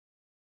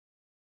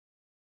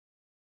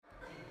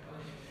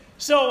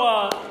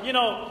So,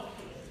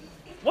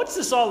 what's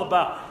this all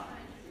about?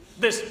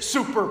 This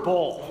Super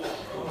Bowl.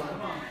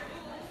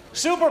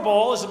 Super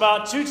Bowl is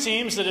about two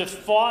teams that have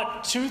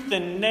fought tooth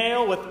and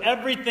nail with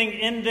everything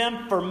in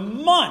them for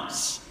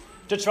months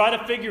to try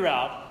to figure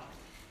out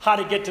how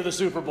to get to the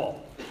Super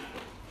Bowl.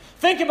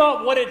 Think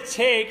about what it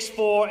takes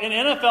for an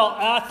NFL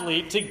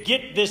athlete to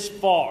get this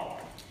far.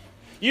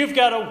 You've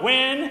got to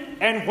win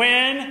and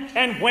win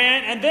and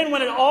win, and then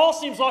when it all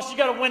seems lost, you've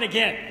got to win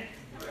again.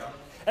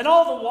 And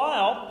all the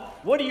while,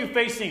 what are you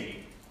facing?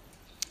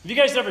 Have you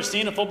guys ever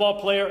seen a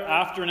football player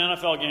after an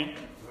NFL game?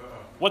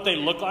 What they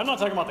look like? I'm not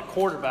talking about the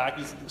quarterback.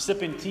 He's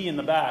sipping tea in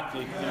the back.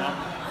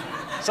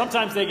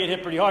 Sometimes they get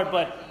hit pretty hard,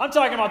 but I'm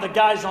talking about the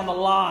guys on the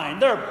line.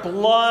 Their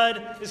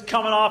blood is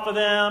coming off of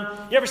them.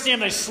 You ever see them?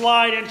 They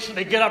slide in,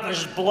 they get up, and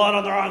there's just blood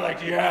on their arm,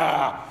 like,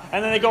 yeah.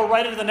 And then they go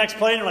right into the next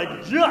play, and they're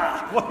like,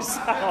 yeah. What is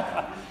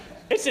that?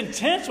 It's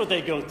intense what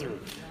they go through.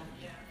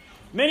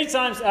 Many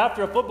times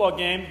after a football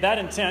game, that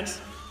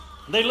intense,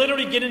 they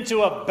literally get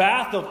into a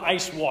bath of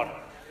ice water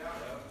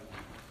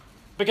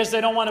because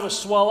they don't want it to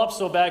swell up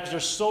so bad because they're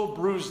so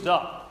bruised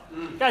up.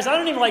 Guys, I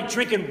don't even like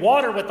drinking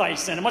water with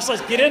ice in it, much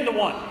less get into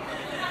one.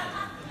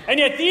 And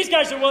yet these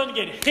guys are willing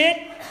to get hit,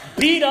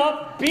 beat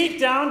up, beat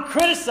down,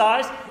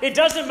 criticized. It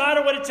doesn't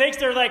matter what it takes.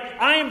 They're like,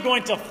 I am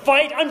going to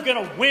fight. I'm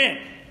going to win.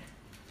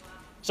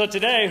 So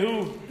today,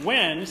 who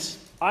wins,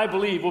 I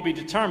believe, will be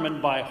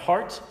determined by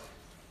heart,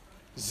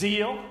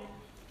 zeal,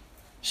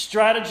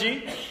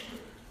 strategy.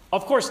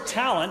 Of course,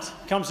 talent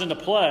comes into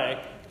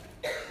play.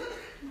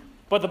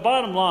 But the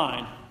bottom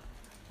line,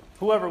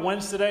 whoever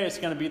wins today, it's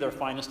going to be their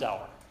finest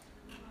hour.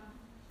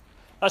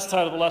 That's the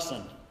title of the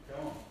lesson.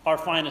 Our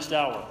finest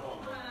hour.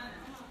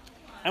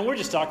 And we're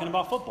just talking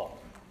about football.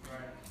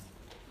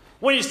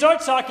 When you start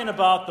talking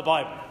about the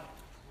Bible,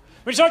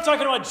 when you start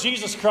talking about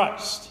Jesus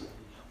Christ,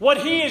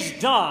 what he has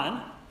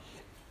done,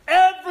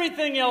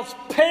 everything else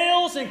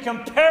pales in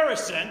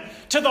comparison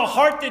to the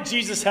heart that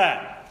Jesus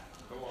had.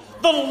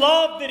 The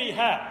love that he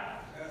had.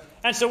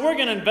 And so we're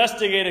going to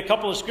investigate a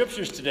couple of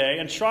scriptures today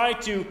and try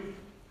to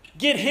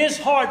get his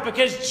heart,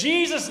 because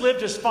Jesus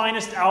lived his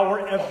finest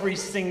hour every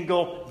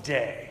single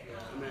day.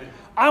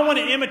 I want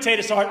to imitate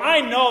his heart.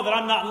 I know that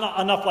I'm not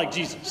enough like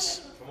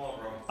Jesus. Come on,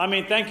 bro. I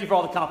mean, thank you for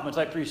all the compliments.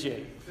 I appreciate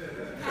it.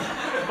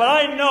 But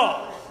I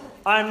know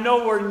I'm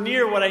nowhere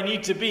near what I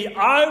need to be.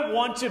 I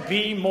want to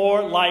be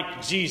more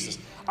like Jesus.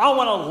 I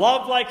want to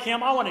love like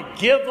him. I want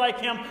to give like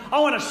him.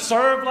 I want to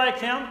serve like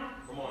him.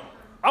 Come on.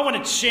 I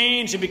want to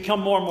change and become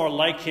more and more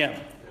like him.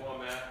 Come on,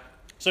 Matt.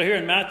 So here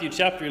in Matthew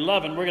chapter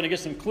 11, we're going to get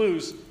some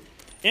clues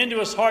into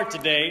his heart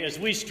today as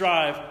we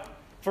strive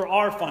for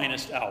our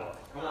finest hour.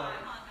 Come on.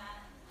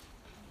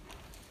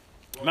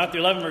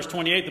 Matthew 11, verse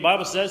 28, the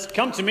Bible says,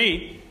 "Come to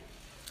me,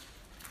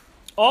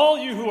 all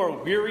you who are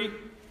weary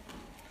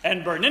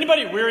and burdened."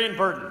 Anybody weary and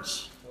burdened?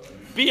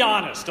 Be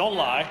honest, don't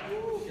lie.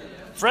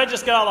 Fred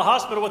just got out of the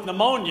hospital with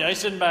pneumonia. He's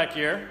sitting back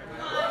here.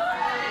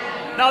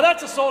 Now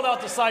that's a sold-out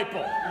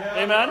disciple.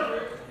 Amen?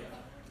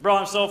 Bro,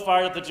 I'm so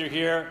fired up that you're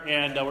here,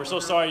 and we're so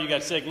sorry you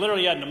got sick.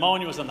 Literally had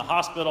pneumonia, was in the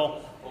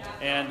hospital,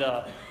 and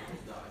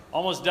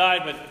almost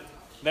died, but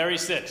there he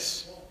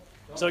sits.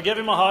 So give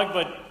him a hug,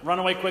 but run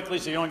away quickly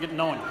so you don't get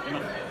pneumonia.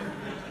 Amen.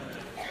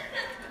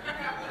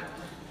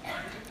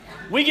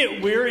 We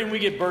get weary and we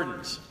get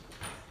burdened.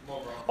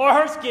 Our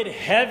hearts get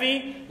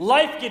heavy.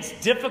 Life gets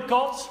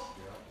difficult.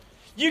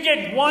 You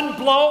get one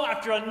blow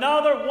after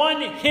another, one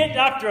hit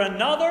after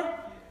another.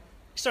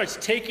 He starts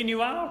taking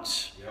you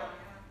out.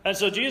 And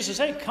so Jesus says,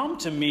 hey, come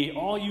to me,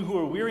 all you who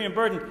are weary and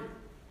burdened.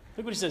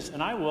 Look what he says,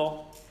 and I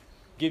will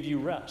give you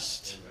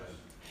rest.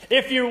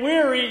 If you're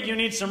weary, you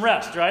need some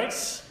rest, right?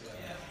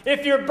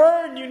 If you're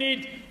burdened, you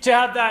need to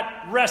have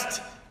that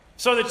rest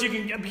so that you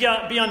can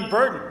be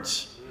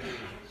unburdened.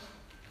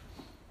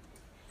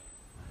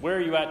 Where are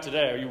you at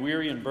today? Are you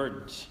weary and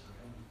burdened?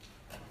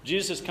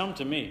 Jesus says, come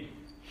to me.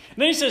 And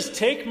then he says,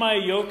 take my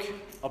yoke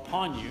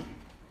upon you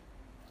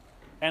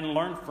and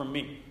learn from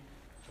me.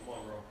 Come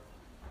on, bro.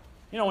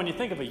 You know, when you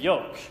think of a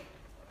yoke,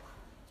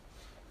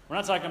 we're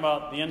not talking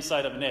about the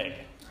inside of an egg.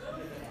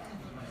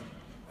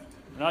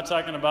 We're not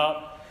talking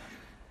about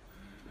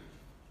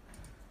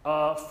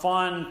a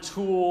fun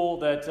tool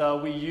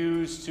that we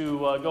use to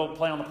go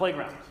play on the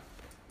playground.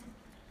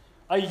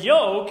 A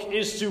yoke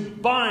is to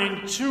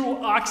bind two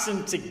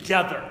oxen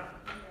together.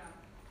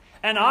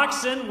 And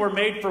oxen were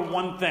made for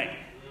one thing: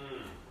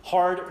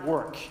 hard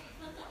work.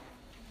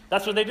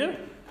 That's what they do.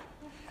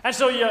 And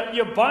so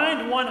you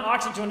bind one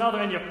oxen to another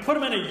and you put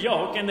them in a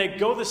yoke and they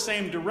go the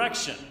same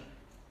direction.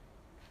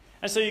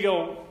 And so you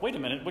go, wait a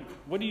minute,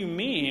 what do you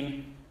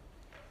mean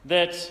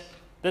that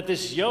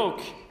this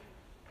yoke...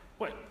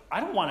 I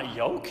don't want a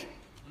yoke. Do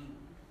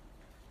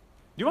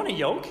you want a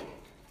yoke?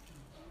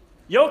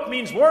 Yoke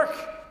means work.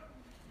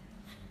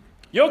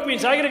 Yoke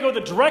means I got to go the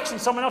direction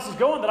someone else is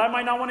going that I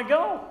might not want to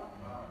go.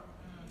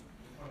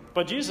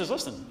 But Jesus says,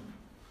 listen,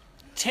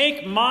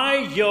 take my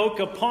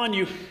yoke upon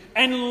you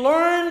and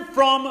learn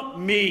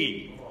from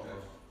me.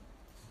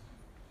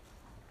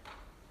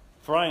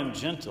 For I am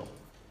gentle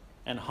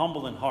and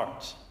humble in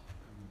heart,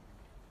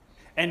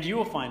 and you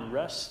will find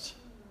rest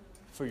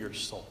for your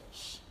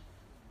souls.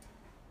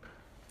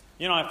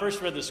 You know, I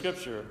first read the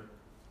scripture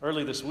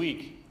early this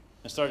week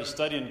and started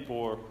studying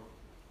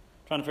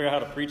trying to figure out how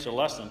to preach a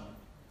lesson.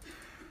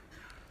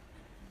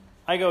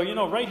 I go, you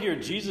know, right here,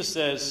 Jesus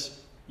says,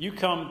 you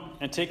come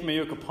and take my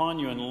yoke upon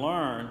you and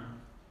learn,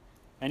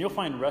 and you'll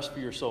find rest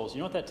for your souls. You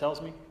know what that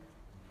tells me?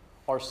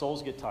 Our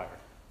souls get tired.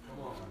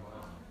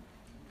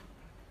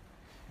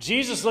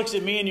 Jesus looks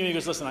at me and you and he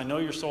goes, listen, I know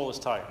your soul is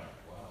tired.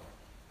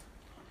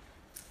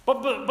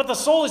 But the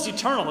soul is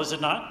eternal, is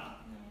it not?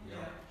 Yeah.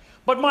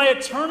 But my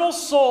eternal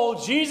soul,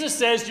 Jesus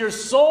says, your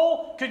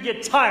soul could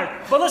get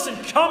tired. But listen,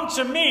 come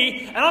to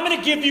me and I'm going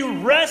to give you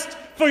rest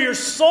for your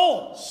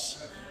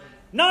souls.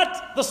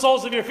 Not the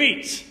soles of your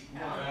feet.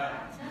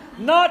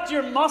 Not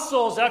your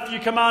muscles after you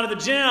come out of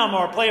the gym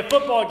or play a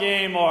football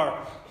game or,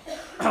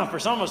 for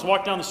some of us,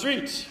 walk down the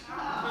streets.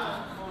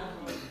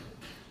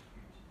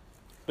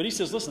 But he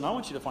says, listen, I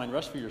want you to find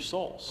rest for your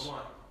souls.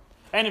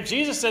 And if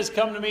Jesus says,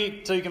 come to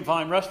me so you can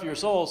find rest for your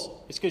souls,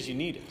 it's because you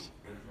need it.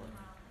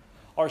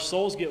 Our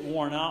souls get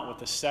worn out with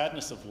the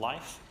sadness of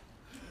life,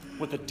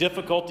 with the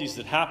difficulties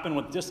that happen,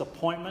 with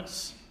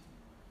disappointments,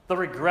 the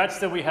regrets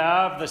that we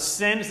have, the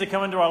sins that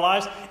come into our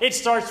lives. It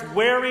starts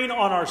wearing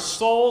on our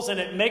souls and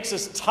it makes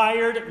us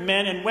tired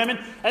men and women.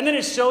 And then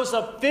it shows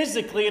up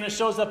physically and it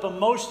shows up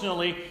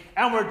emotionally.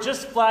 And we're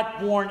just flat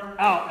worn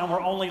out and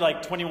we're only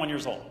like 21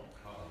 years old.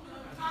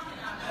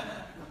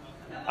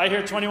 I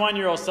hear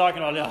 21-year-olds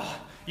talking about, oh,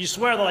 you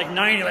swear they're like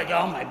 90, like,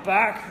 oh, my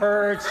back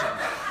hurts.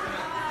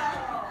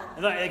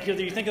 And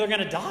you think they're going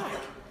to die.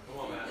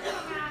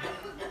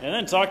 And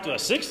then talk to a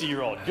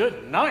 60-year-old.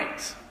 Good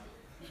night.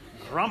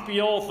 Grumpy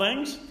old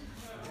things.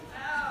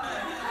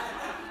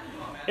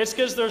 It's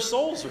because their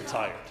souls are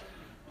tired.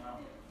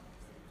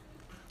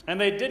 And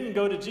they didn't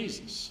go to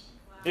Jesus.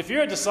 If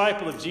you're a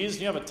disciple of Jesus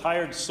and you have a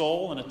tired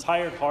soul and a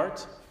tired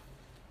heart,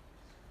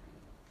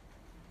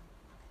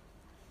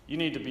 you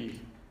need to be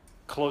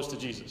close to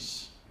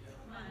Jesus.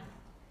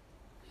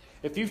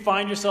 If you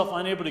find yourself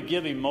unable to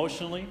give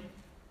emotionally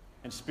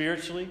and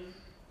spiritually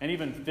and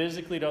even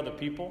physically to other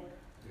people,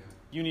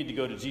 you need to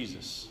go to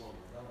Jesus.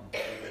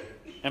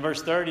 In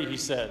verse 30 he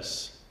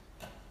says,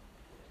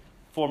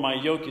 for my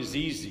yoke is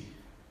easy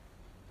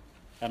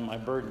and my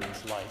burden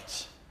is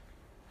light.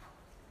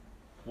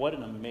 What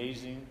an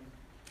amazing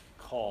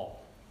call.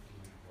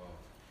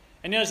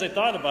 And as I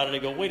thought about it, I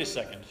go, wait a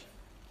second.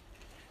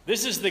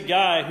 This is the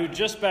guy who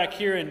just back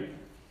here in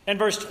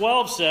verse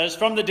 12 says,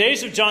 from the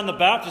days of John the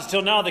Baptist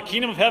till now, the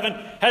kingdom of heaven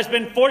has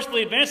been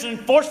forcefully advanced and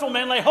forceful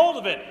men lay hold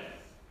of it.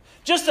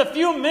 Just a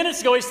few minutes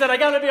ago, he said, I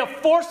got to be a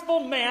forceful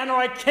man or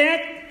I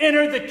can't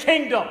enter the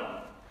kingdom.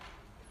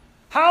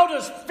 How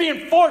does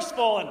being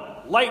forceful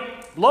and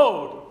light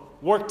load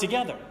work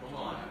together?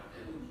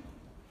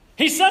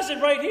 He says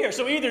it right here.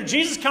 So either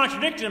Jesus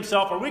contradicted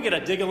himself or we got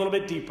to dig a little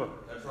bit deeper.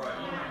 That's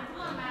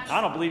right.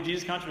 I don't believe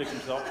Jesus contradicted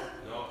himself.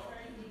 No.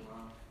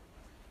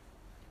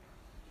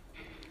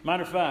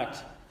 Matter of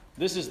fact,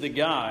 this is the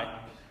guy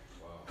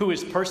who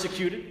is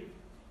persecuted.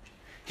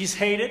 He's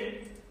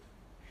hated.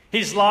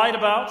 He's lied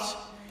about.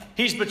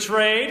 He's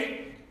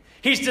betrayed.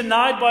 He's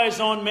denied by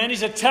his own men.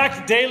 He's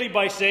attacked daily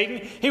by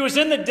Satan. He was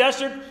in the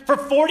desert for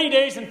 40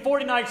 days and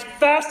 40 nights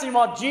fasting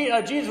while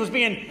Jesus was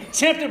being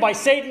tempted by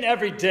Satan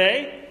every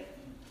day.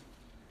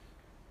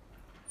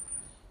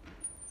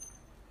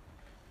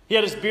 He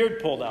had his beard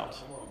pulled out.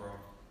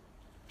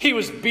 He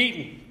was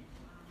beaten.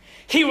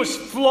 He was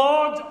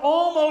flogged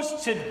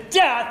almost to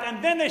death.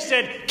 And then they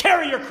said,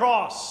 carry your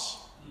cross.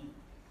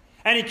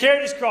 And he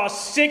carried his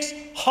cross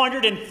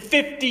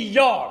 650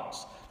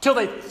 yards till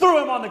they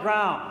threw him on the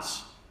ground.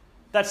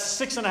 That's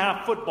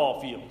 6.5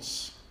 football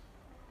fields.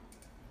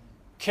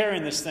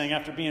 Carrying this thing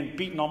after being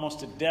beaten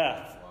almost to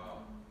death. Wow.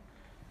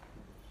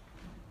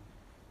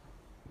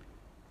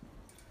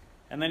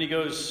 And then he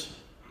goes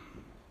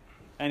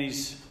and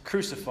he's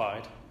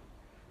crucified.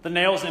 The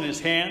nails in his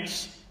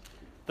hands.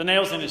 The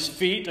nails in his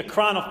feet. A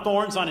crown of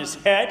thorns on his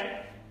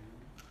head.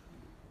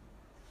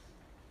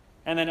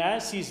 And then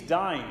as he's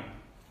dying,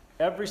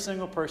 every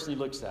single person he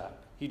looks at,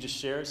 he just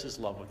shares his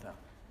love with them.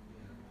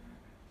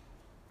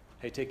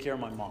 Hey, take care of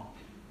my mom.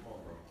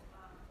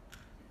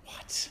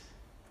 What?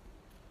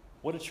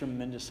 What a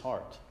tremendous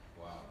heart.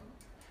 Wow.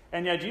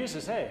 And yet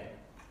Jesus says,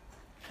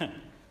 hey,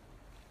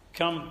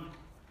 come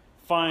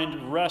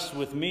find rest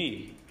with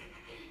me.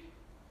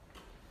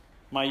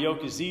 My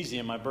yoke is easy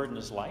and my burden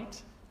is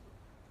light.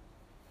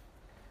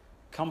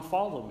 Come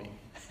follow me.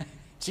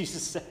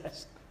 Jesus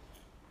says,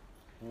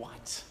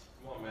 what?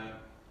 Come on, man.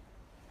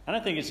 And I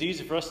think it's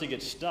easy for us to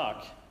get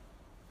stuck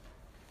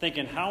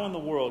thinking, how in the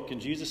world can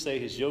Jesus say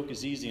his yoke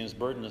is easy and his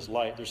burden is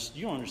light?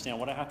 You don't understand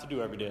what I have to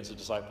do every day as a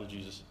disciple of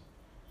Jesus.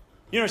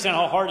 You don't understand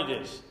how hard it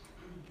is.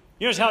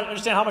 You don't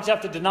understand how much I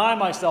have to deny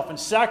myself and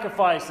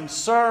sacrifice and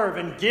serve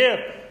and give.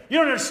 You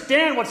don't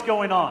understand what's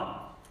going on.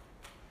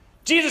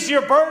 Jesus,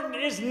 your burden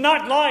is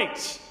not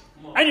light.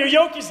 And your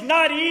yoke is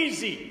not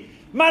easy.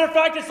 Matter of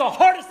fact, it's the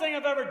hardest thing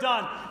I've ever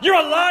done. You're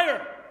a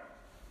liar.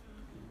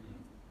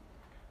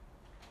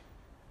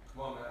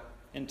 Come on, man.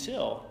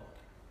 Until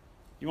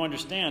you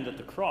understand that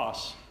the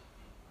cross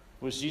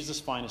was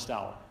Jesus' finest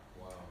hour.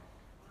 Wow.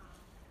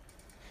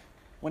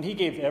 When he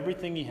gave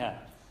everything he had,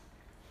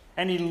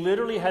 and he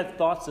literally had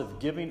thoughts of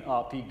giving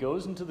up, he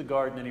goes into the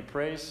garden and he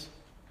prays,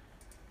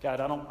 God,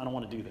 I don't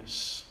want to do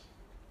this,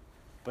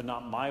 but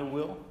not my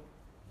will,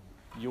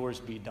 yours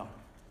be done.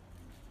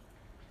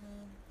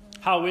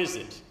 How is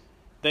it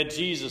that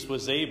Jesus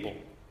was able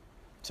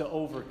to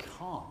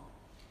overcome?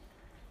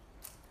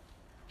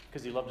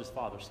 Because he loved his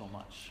Father so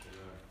much.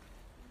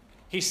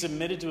 He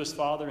submitted to his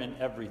Father in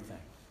everything.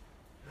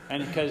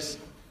 And because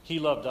he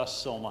loved us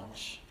so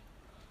much.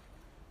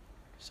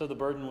 So the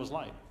burden was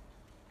light.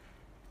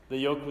 The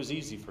yoke was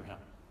easy for him.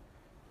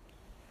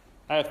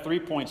 I have 3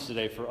 points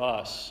today for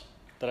us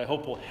that I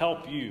hope will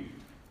help you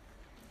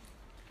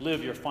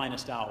live your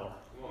finest hour.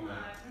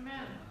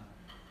 Amen.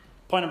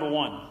 Point number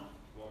 1.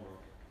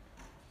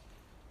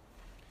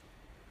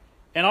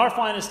 In our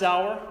finest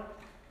hour,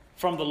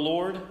 from the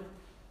Lord,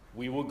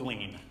 we will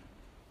glean.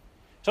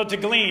 So to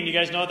glean, you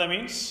guys know what that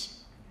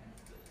means?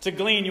 To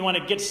glean, you want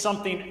to get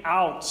something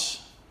out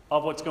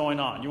of what's going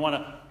on. You want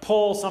to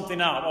pull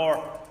something out.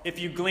 Or if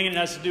you glean, it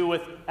has to do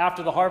with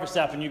after the harvest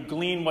happened, you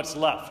glean what's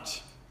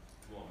left.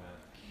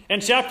 In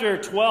chapter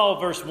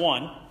 12, verse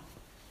 1,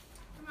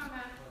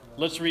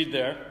 let's read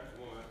there.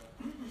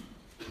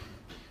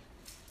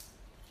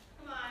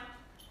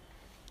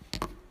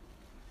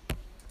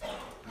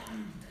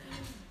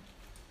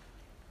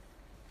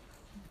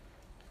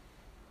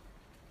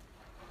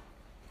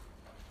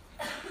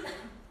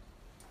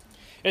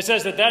 It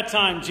says, at that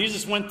time,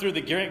 Jesus went through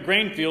the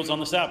grain fields on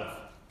the Sabbath.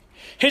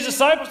 His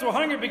disciples were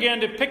hungry and began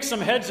to pick some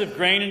heads of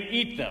grain and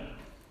eat them.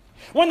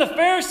 When the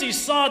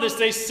Pharisees saw this,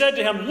 they said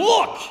to him,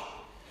 look,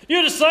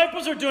 your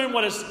disciples are doing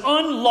what is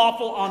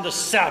unlawful on the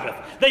Sabbath.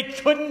 They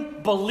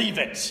couldn't believe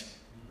it.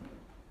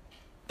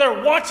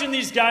 They're watching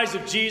these guys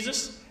of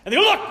Jesus, and they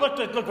go,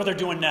 look what they're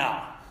doing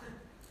now.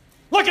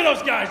 Look at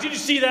those guys. Did you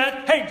see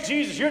that? Hey,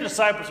 Jesus, your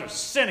disciples are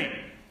sinning.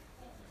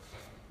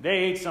 They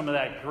ate some of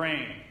that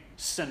grain.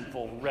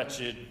 Sinful,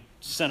 wretched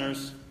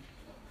sinners.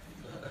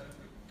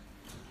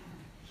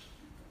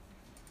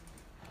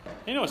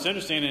 You know what's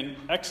interesting? In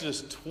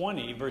Exodus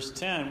 20, verse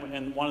 10,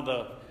 in one of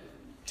the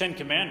 10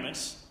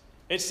 Commandments,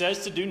 it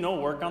says to do no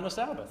work on the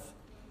Sabbath.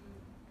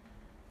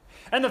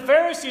 And the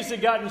Pharisees had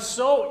gotten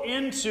so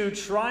into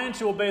trying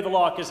to obey the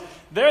law because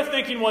their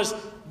thinking was,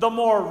 the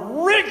more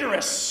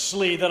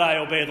rigorously that I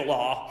obey the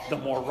law, the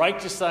more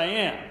righteous I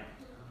am.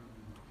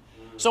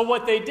 So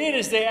what they did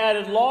is they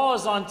added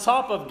laws on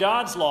top of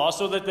God's law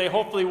so that they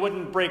hopefully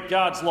wouldn't break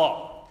God's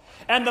law.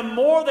 And the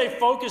more they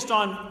focused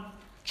on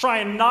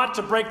trying not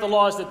to break the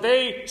laws that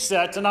they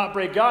set, to not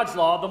break God's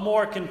law, the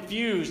more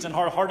confused and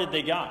hard-hearted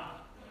they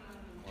got.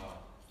 Wow.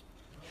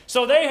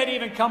 So they had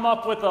even come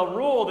up with a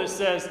rule that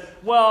says,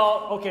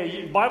 well,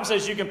 okay, the Bible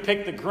says you can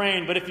pick the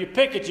grain, but if you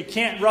pick it, you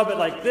can't rub it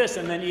like this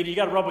and then eat it. You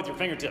got to rub it with your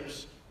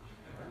fingertips.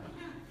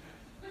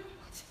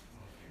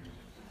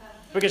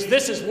 Because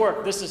this is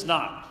work, this is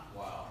not.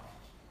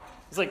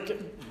 It's like,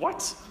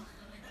 what?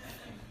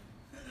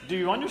 Do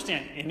you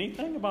understand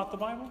anything about the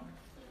Bible?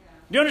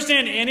 Do you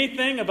understand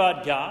anything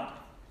about God?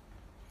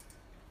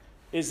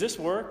 Is this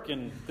work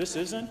and this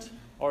isn't?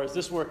 Or is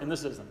this work and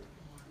this isn't?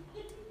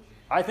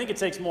 I think it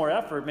takes more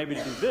effort maybe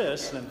to do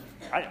this than,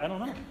 I don't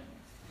know.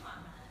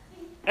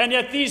 And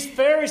yet these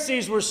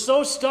Pharisees were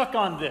so stuck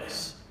on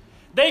this.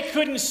 They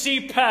couldn't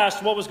see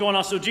past what was going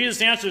on. So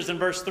Jesus answers in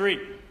verse 3.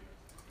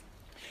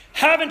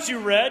 Haven't you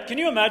read? Can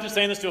you imagine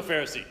saying this to a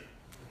Pharisee?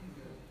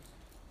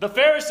 The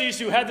Pharisees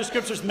who had the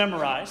scriptures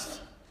memorized,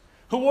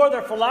 who wore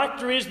their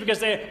phylacteries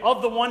because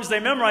of the ones they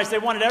memorized, they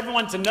wanted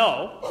everyone to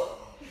know.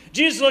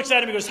 Jesus looks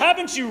at him and goes,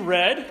 haven't you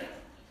read?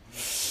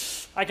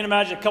 I can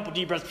imagine a couple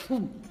deep breaths.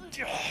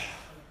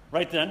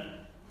 Right then.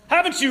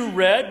 Haven't you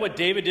read what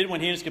David did when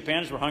he and his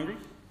companions were hungry?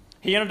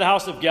 He entered the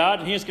house of God,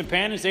 and he and his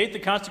companions ate the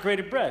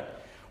consecrated bread,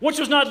 which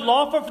was not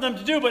lawful for them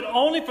to do, but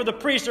only for the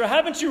priests. Or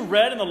haven't you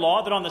read in the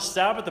law that on the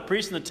Sabbath the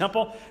priests in the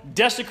temple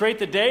desecrate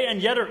the day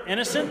and yet are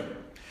innocent?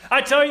 I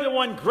tell you, the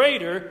one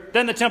greater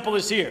than the temple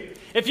is here.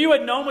 If you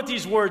had known what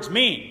these words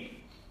mean,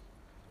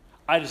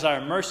 I desire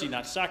mercy,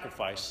 not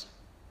sacrifice,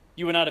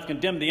 you would not have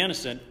condemned the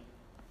innocent.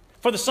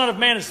 For the Son of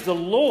Man is the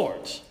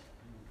Lord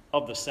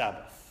of the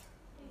Sabbath.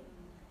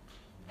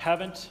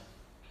 Haven't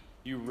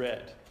you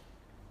read?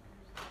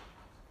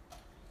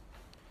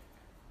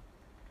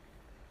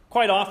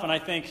 Quite often, I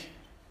think,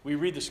 we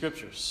read the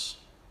Scriptures.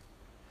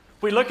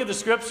 We look at the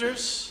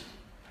Scriptures,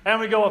 and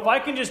we go, if I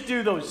can just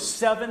do those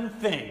 7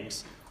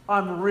 things,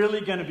 I'm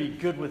really going to be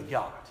good with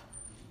God.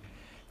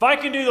 If I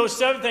can do those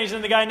 7 things,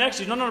 and the guy next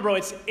to you, no, bro,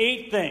 it's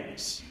 8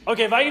 things.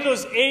 Okay, if I can do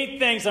those 8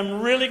 things,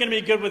 I'm really going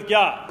to be good with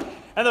God.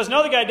 And there's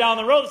another guy down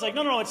the road that's like,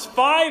 no, it's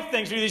 5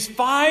 things. Do these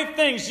 5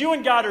 things. You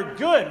and God are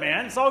good,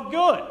 man. It's all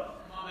good.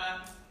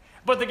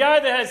 But the guy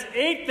that has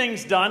 8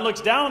 things done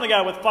looks down on the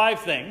guy with 5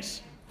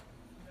 things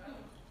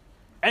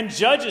and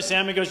judges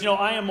him and goes,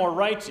 I am more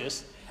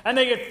righteous. And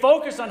they get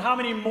focused on how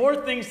many more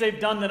things they've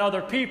done than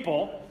other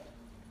people,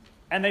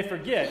 and they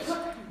forget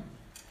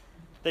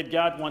that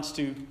God wants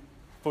to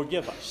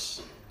forgive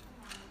us.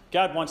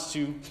 God wants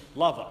to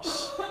love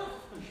us.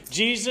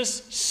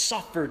 Jesus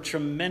suffered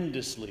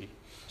tremendously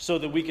so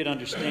that we could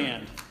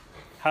understand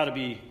how to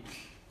be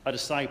a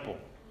disciple.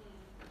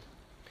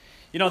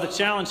 You know, the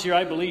challenge here,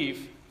 I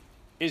believe,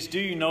 is do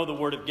you know the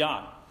Word of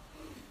God?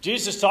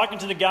 Jesus is talking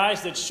to the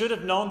guys that should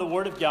have known the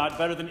Word of God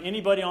better than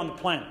anybody on the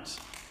planet.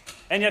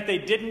 And yet they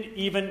didn't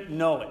even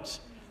know it.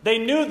 They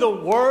knew the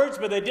words,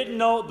 but they didn't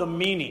know the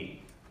meaning.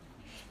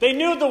 They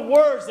knew the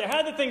words. They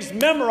had the things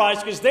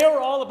memorized because they were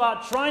all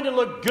about trying to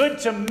look good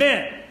to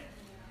men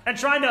and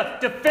trying to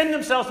defend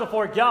themselves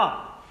before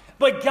God.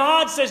 But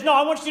God says, no,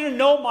 I want you to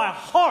know my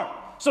heart.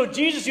 So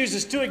Jesus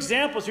uses two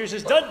examples here. He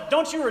says,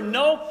 don't you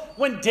know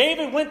when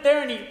David went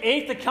there and he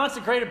ate the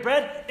consecrated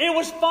bread? It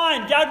was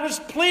fine. God was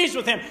pleased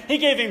with him. He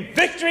gave him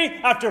victory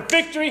after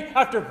victory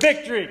after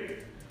victory.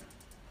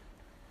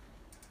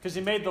 Because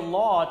he made the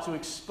law to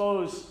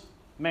expose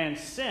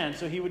man's sin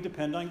so he would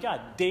depend on God.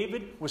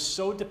 David was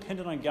so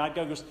dependent on God.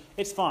 God goes,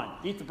 it's fine.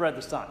 Eat the bread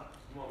this time.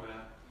 Come on, man.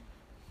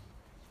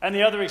 And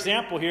the other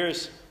example here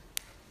is,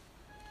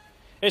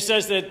 it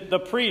says that the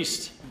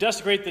priests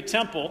desecrate the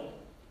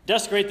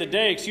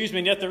day,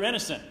 and yet they're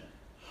innocent.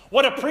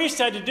 What a priest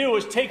had to do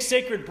was take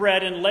sacred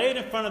bread and lay it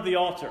in front of the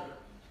altar.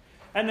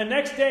 And the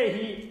next day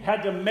he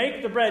had to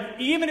make the bread,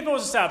 even if it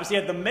was a Sabbath, he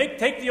had to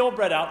take the old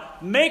bread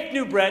out, make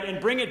new bread, and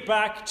bring it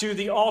back to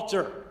the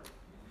altar,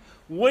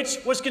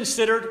 which was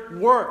considered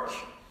work.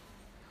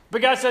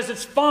 But God says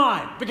it's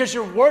fine because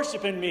you're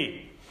worshiping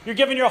me. You're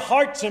giving your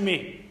heart to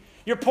me.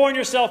 You're pouring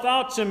yourself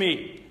out to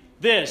me.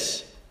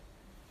 This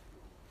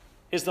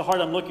is the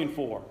heart I'm looking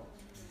for.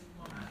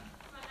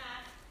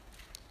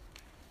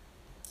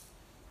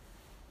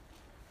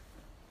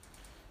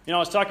 You know, I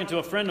was talking to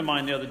a friend of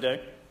mine the other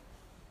day,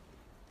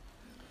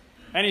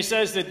 and he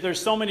says that there's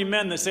so many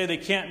men that say they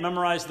can't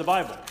memorize the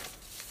Bible.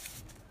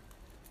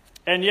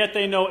 And yet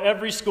they know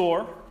every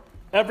score,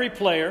 every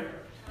player,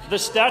 the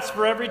stats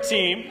for every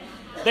team.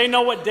 They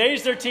know what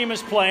days their team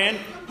is playing,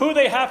 who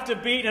they have to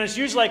beat, and it's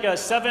usually like a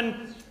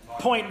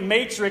 7-point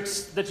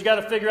matrix that you got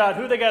to figure out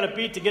who they got to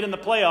beat to get in the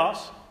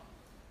playoffs.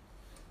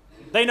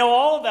 They know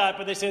all of that,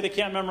 but they say they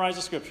can't memorize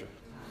the Scripture.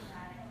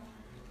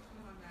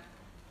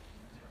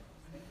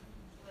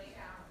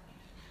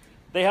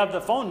 They have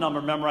the phone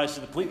number memorized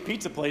to the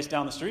pizza place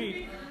down the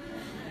street.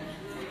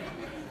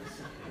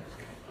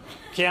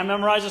 Can't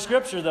memorize the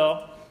Scripture,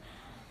 though.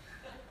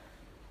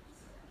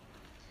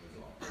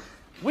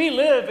 We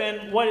live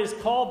in what is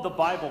called the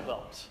Bible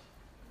Belt.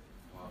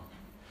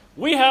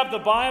 We have the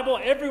Bible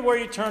everywhere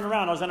you turn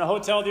around. I was in a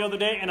hotel the other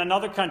day in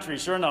another country.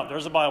 Sure enough,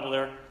 there's a Bible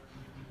there.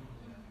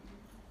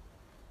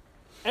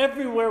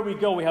 Everywhere we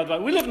go, we have the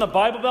Bible. We live in the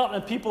Bible Belt,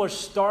 and people are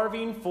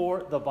starving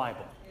for the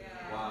Bible.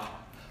 Wow.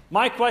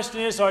 My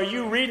question is, are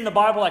you reading the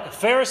Bible like a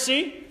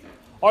Pharisee?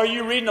 Or are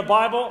you reading the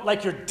Bible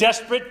like you're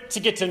desperate to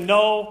get to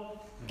know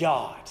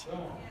God?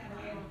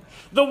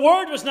 The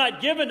Word was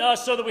not given to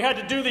us so that we had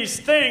to do these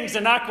things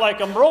and act like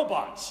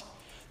robots.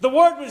 The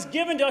Word was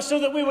given to us so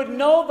that we would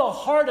know the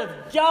heart of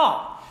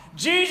God.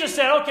 Jesus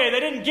said, okay, they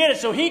didn't get it,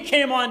 so he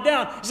came on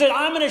down. He said,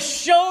 I'm going to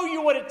show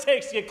you what it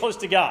takes to get close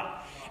to God.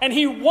 And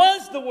he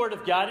was the Word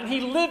of God, and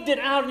he lived it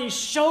out, and he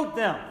showed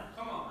them.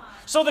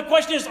 So the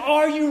question is,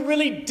 are you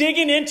really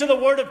digging into the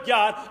Word of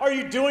God? Are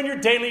you doing your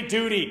daily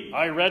duty?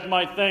 I read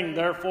my thing,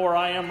 therefore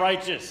I am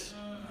righteous.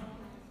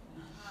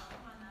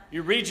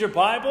 You read your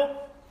Bible.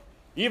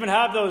 You even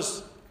have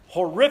those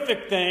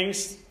horrific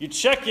things. You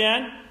check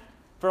in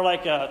for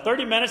like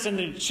 30 minutes and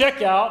then you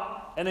check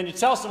out. And then you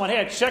tell someone, hey,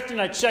 I checked in,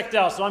 I checked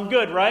out, so I'm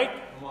good, right?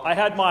 I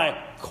had my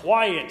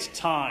quiet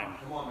time.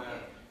 Come on, man.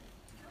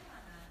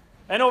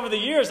 And over the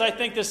years, I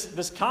think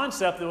this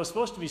concept that was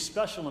supposed to be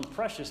special and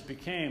precious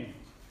became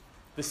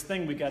this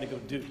thing we got to go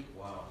do.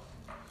 Wow.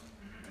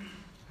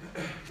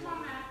 Come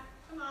on, Matt.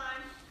 Come on.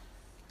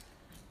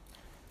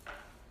 I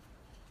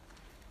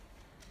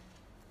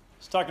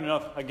was talking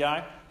to a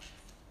guy,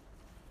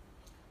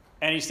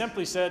 and he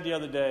simply said the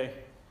other day,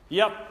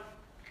 yep,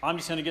 I'm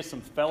just going to get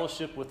some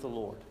fellowship with the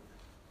Lord.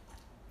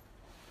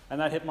 And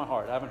that hit my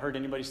heart. I haven't heard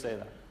anybody say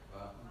that.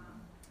 Wow.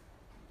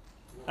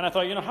 And I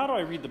thought, how do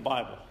I read the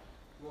Bible?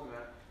 Come on,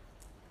 Matt.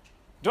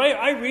 Do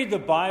I read the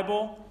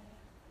Bible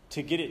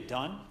to get it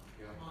done?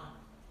 Yeah.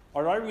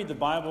 Or do I read the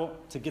Bible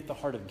to get the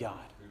heart of God?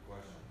 Good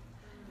question.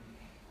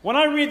 When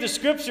I read the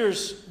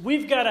Scriptures,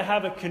 we've got to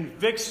have a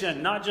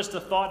conviction, not just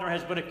a thought in our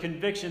heads, but a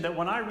conviction that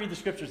when I read the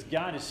Scriptures,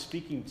 God is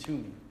speaking to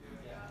me.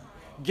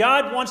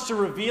 God wants to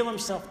reveal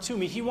himself to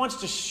me. He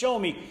wants to show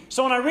me.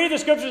 So when I read the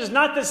Scriptures, it's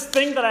not this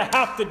thing that I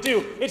have to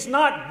do. It's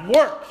not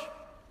work.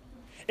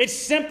 It's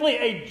simply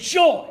a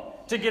joy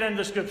to get into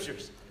the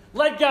Scriptures.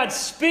 Let God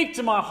speak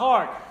to my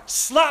heart.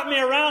 Slap me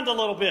around a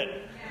little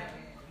bit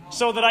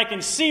so that I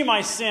can see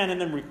my sin and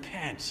then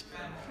repent.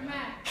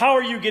 How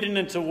are you getting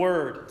into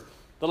Word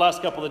the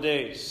last couple of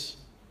days?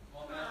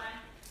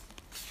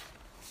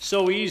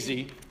 So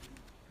easy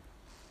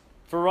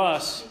for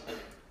us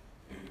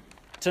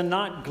to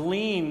not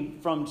glean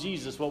from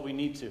Jesus what we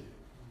need to.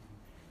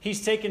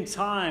 He's taken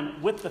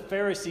time with the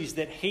Pharisees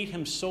that hate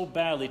him so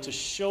badly to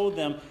show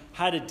them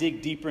how to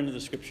dig deeper into the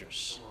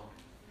Scriptures.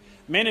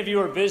 Many of you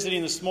are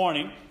visiting this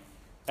morning,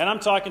 and I'm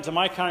talking to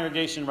my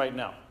congregation right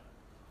now.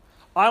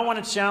 I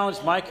want to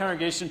challenge my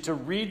congregation to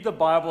read the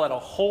Bible at a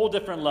whole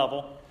different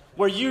level,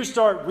 where you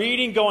start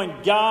reading going,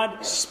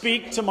 God,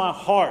 speak to my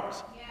heart.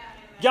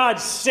 God,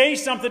 say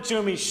something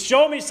to me.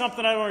 Show me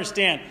something I don't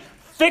understand.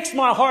 Fix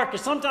my heart,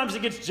 because sometimes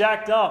it gets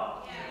jacked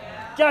up.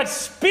 God,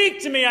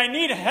 speak to me. I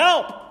need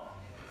help.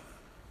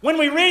 When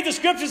we read the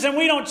scriptures and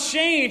we don't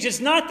change, it's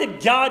not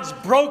that God's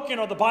broken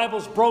or the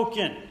Bible's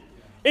broken.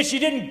 It's you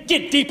didn't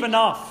get deep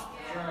enough.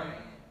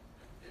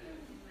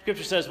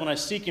 Scripture says, when I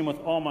seek him with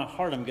all my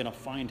heart, I'm going to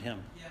find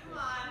him.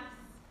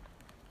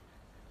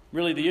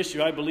 Really, the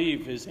issue, I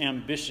believe, is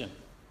ambition.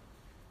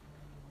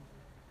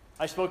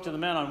 I spoke to the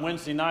men on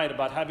Wednesday night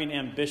about having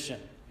ambition.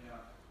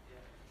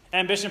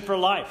 Ambition for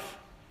life.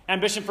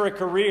 Ambition for a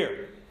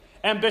career.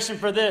 Ambition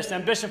for this.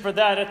 Ambition for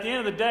that. At the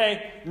end of the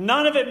day,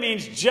 none of it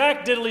means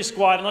jack diddly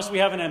squat unless we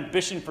have an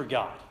ambition for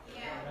God.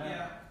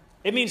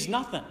 It means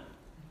nothing.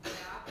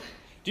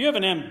 Do you have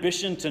an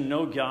ambition to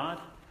know God?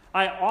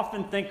 I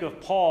often think of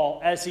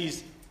Paul as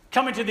he's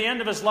coming to the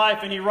end of his life,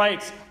 and he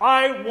writes,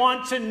 I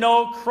want to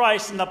know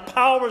Christ and the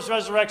power of his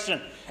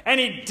resurrection. And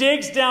he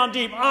digs down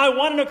deep. I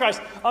want to know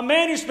Christ. A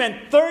man who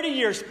spent 30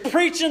 years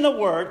preaching the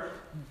word,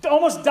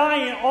 almost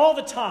dying all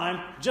the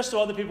time, just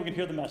so other people can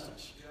hear the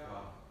message.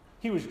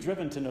 He was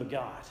driven to know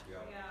God.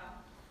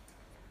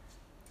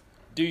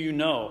 Do you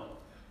know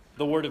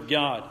the Word of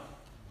God?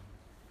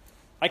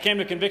 I came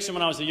to conviction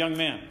when I was a young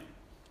man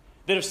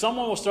that if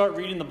someone will start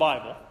reading the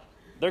Bible,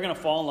 they're going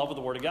to fall in love with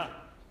the Word of God.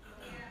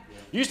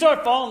 You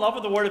start falling in love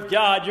with the Word of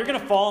God, you're going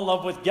to fall in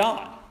love with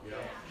God.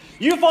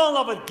 You fall in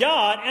love with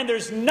God, and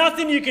there's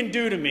nothing you can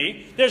do to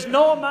me. There's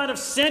no amount of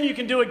sin you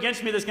can do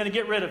against me that's going to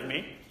get rid of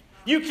me.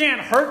 You can't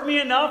hurt me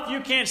enough.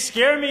 You can't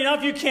scare me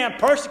enough. You can't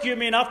persecute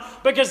me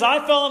enough because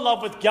I fell in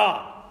love with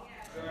God.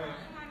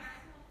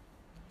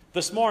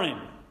 This morning,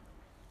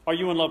 are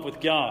you in love with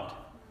God?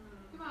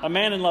 A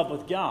man in love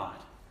with God.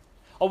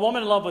 A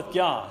woman in love with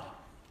God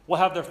will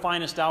have their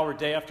finest hour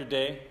day after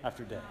day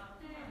after day.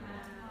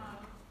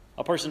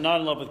 A person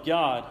not in love with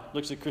God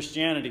looks at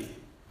Christianity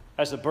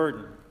as a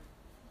burden,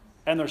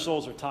 and their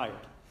souls are tired.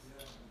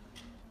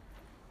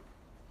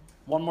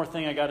 One more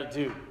thing I got to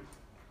do.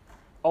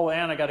 Oh,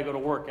 and I got to go to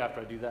work after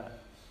I do that.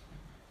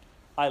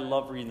 I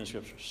love reading the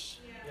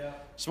scriptures.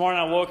 This morning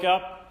I woke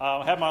up.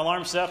 I had my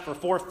alarm set for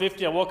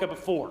 4:50. I woke up at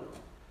 4.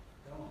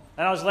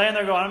 And I was laying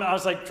there going, I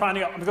was like trying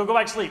to go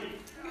back to sleep.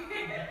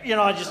 You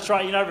know, I just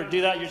try. You never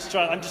do that. You just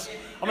try. I'm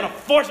going to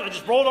force it. I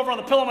just rolled over on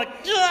the pillow. I'm like,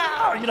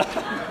 yeah! You know.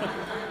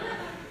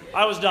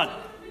 I was done.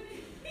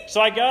 So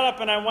I got up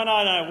and I went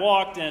out and I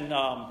walked, and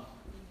I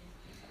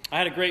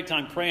had a great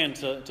time praying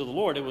to the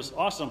Lord. It was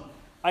awesome.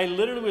 I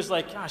literally was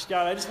like, gosh,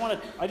 God, I just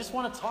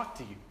want to talk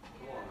to you.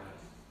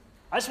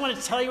 I just want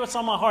to tell you what's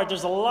on my heart.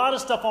 There's a lot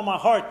of stuff on my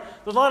heart.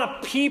 There's a lot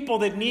of people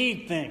that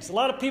need things. A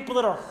lot of people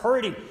that are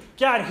hurting.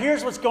 God,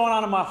 here's what's going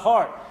on in my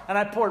heart. And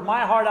I poured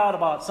my heart out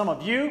about some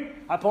of you.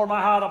 I poured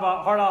my heart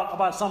out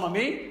about some of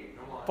me.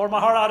 Poured my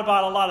heart out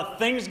about a lot of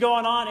things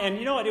going on. And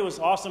you know what? It was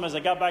awesome. As I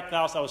got back to the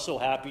house, I was so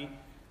happy.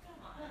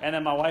 And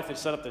then my wife had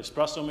set up the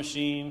espresso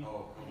machine.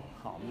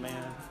 Oh,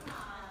 man.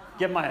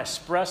 Get my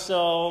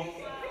espresso.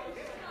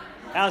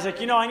 And I was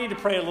like, I need to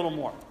pray a little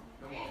more.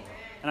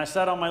 And I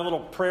sat on my little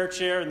prayer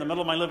chair in the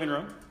middle of my living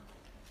room.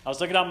 I was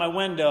looking out my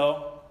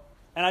window,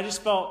 and I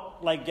just felt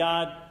like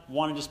God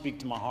wanted to speak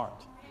to my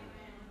heart.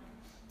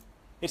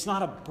 It's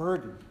not a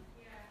burden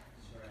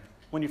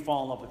when you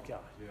fall in love with God.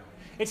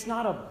 It's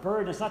not a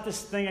burden. It's not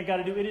this thing I got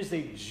to do. It is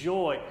a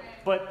joy.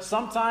 But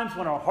sometimes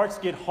when our hearts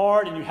get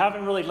hard and you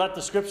haven't really let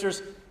the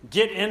scriptures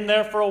get in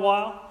there for a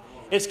while,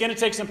 it's going to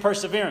take some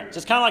perseverance.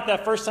 It's kind of like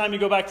that first time you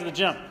go back to the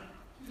gym.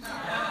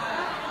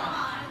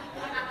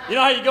 You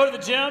know how you go to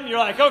the gym? You're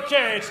like,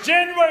 okay, it's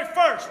January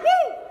 1st.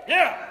 Woo!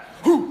 Yeah.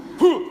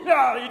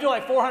 Yeah. You do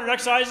like 400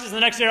 exercises, and the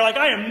next day you're like,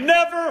 I am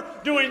never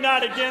doing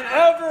that again,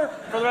 ever,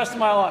 for the rest of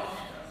my life.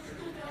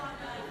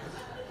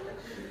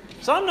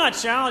 So I'm not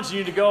challenging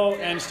you to go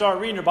and start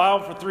reading your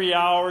Bible for 3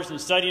 hours and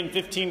studying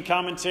 15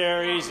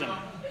 commentaries and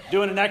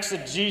doing an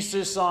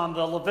exegesis on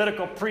the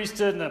Levitical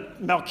priesthood and the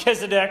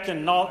Melchizedek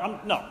and all.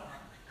 No.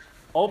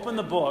 Open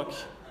the book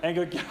and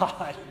go,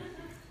 God,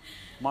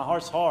 my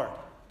heart's hard.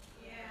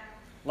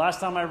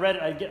 Last time I read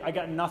it, I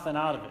got nothing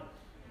out of it.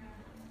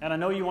 And I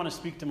know you want to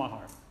speak to my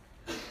heart.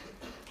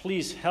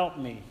 Please help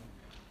me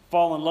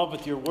fall in love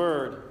with your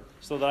word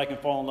so that I can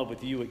fall in love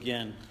with you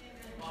again.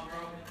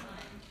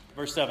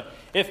 Verse 7.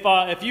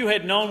 If you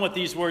had known what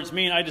these words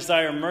mean, I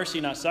desire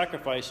mercy, not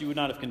sacrifice, you would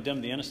not have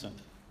condemned the innocent.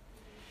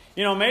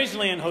 You know,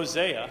 amazingly in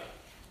Hosea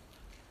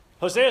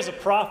is a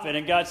prophet,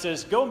 and God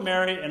says, go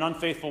marry an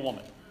unfaithful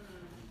woman.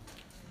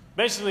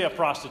 Basically a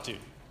prostitute.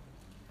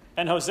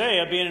 And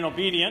Hosea, being an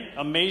obedient,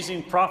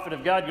 amazing prophet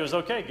of God, goes,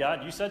 okay,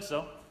 God, you said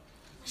so.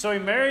 So he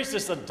marries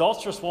this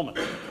adulterous woman.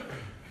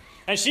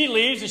 And she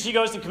leaves, and she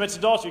goes and commits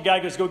adultery.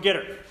 God goes, go get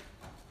her.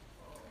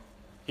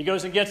 He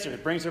goes and gets her,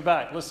 brings her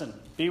back. Listen,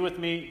 be with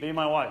me, be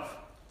my wife.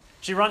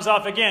 She runs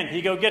off again.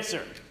 He gets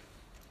her.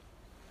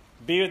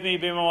 Be with me,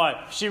 be my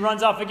wife. She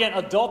runs off again,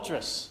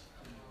 adulteress.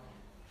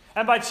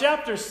 And by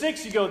chapter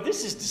 6, you go,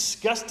 this is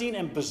disgusting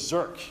and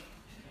berserk.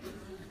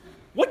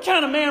 What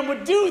kind of man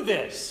would do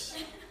this?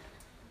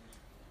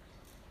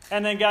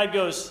 And then God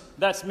goes,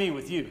 that's me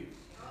with you.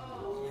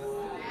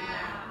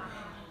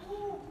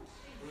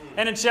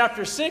 And in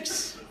chapter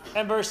 6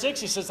 and verse 6,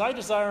 he says, I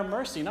desire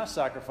mercy, not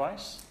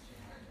sacrifice.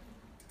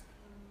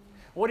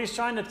 What he's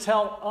trying to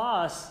tell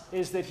us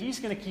is that he's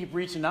going to keep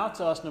reaching out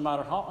to us no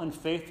matter how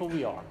unfaithful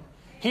we are.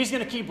 He's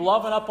going to keep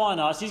loving up on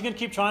us. He's going to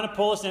keep trying to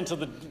pull us into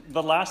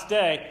the last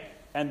day,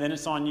 and then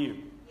it's on you.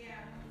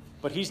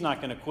 But he's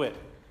not going to quit.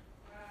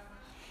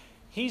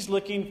 He's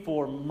looking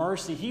for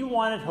mercy. He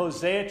wanted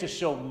Hosea to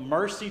show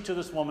mercy to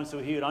this woman so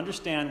he would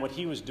understand what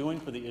he was doing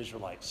for the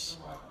Israelites.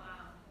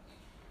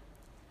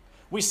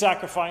 We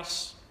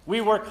sacrifice.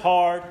 We work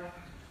hard.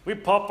 We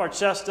puff our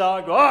chest out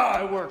and go,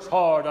 I worked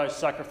hard. I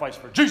sacrificed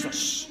for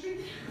Jesus.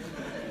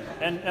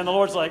 And the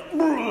Lord's like,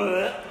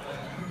 bleh.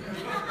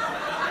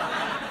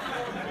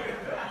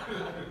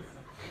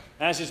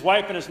 As he's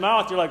wiping his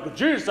mouth, you're like, well,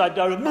 Jesus, I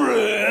died.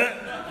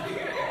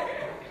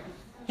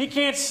 He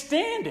can't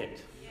stand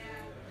it.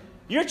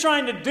 You're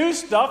trying to do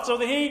stuff so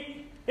that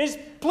he is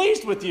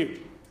pleased with you.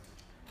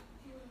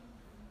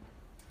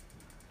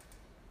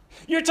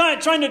 You're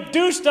trying to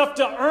do stuff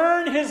to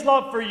earn his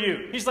love for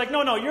you. He's like,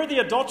 no, you're the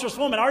adulterous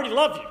woman. I already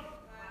love you.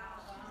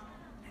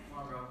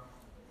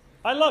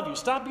 I love you.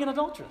 Stop being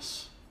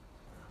adulterous.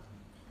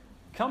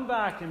 Come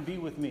back and be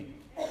with me.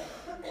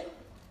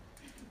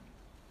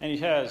 And he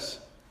has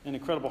an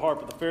incredible heart,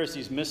 but the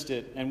Pharisees missed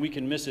it, and we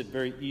can miss it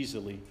very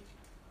easily.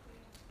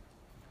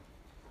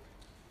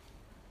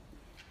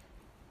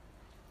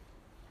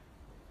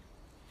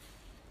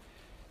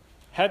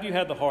 Have you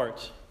had the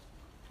heart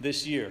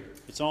this year,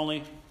 it's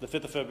only the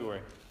 5th of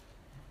February,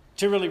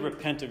 to really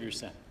repent of your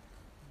sin?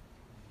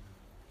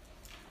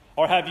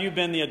 Or have you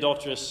been the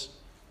adulterous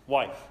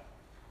wife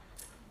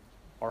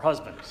or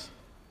husbands?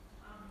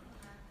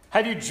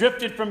 Have you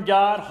drifted from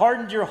God,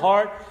 hardened your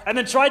heart, and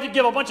then tried to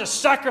give a bunch of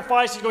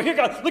sacrifices? Go, here,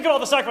 God, look at all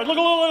the sacrifices.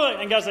 Look.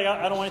 And God's like,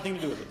 I don't want anything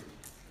to do with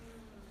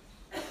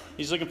it.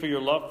 He's looking for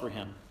your love for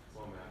him.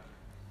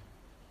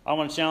 I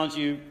want to challenge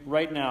you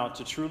right now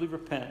to truly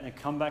repent and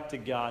come back to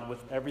God with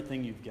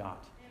everything you've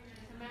got.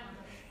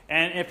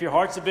 And if your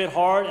heart's a bit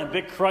hard and a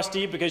bit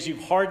crusty because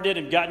you've hardened it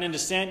and gotten into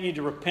sin, you need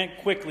to repent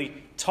quickly.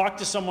 Talk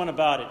to someone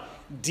about it.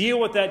 Deal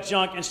with that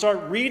junk and start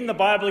reading the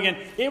Bible again.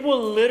 It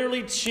will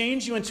literally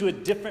change you into a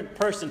different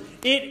person.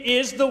 It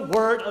is the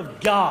Word of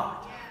God.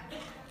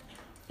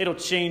 It'll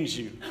change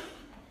you.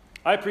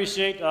 I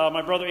appreciate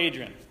my brother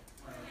Adrian.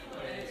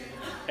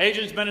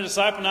 Adrian's been a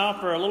disciple now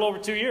for a little over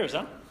 2 years,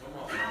 huh?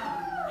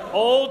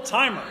 Old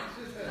timer.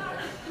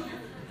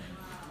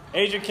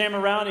 Adrian came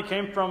around. He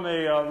came from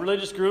a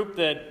religious group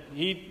that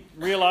he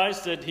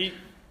realized that he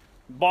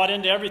bought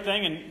into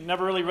everything and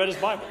never really read his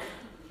Bible.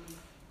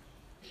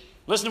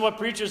 Listened to what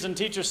preachers and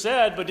teachers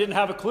said, but didn't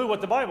have a clue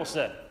what the Bible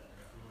said.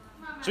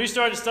 So he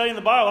started studying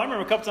the Bible. I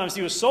remember a couple times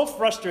he was so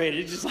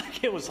frustrated. Just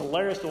like it was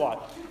hilarious to watch.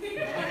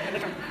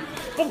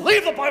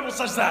 Believe the Bible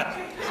says that.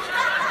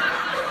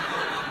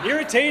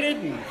 Irritated.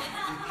 And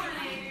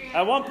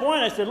at one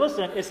point I said,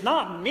 listen, it's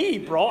not me,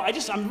 bro.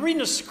 I'm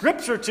reading a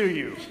scripture to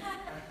you.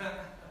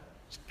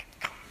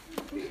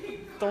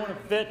 Throwing a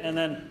fit, and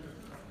then,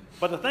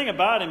 but the thing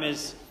about him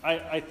is,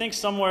 I think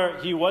somewhere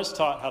he was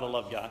taught how to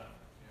love God.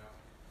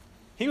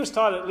 He was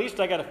taught, at least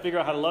I got to figure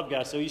out how to love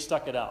God, so he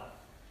stuck it out.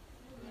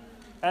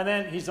 And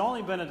then he's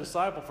only been a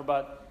disciple for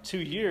about 2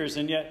 years,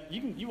 and yet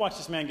you watch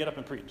this man get up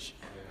and preach.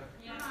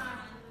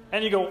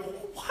 And you go,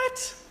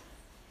 what?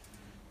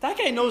 That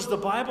guy knows the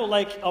Bible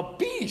like a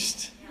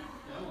beast.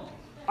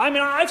 I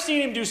mean, I've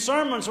seen him do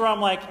sermons where I'm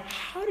like,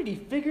 how did he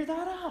figure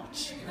that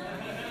out?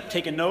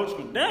 Taking notes,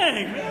 but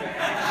dang, man.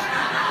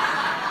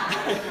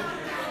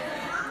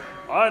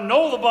 I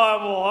know the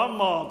Bible.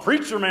 I'm a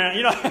preacher, man.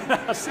 You know.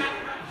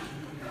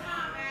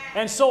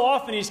 And so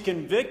often he's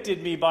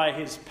convicted me by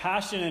his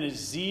passion and his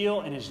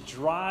zeal and his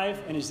drive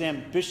and his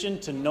ambition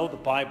to know the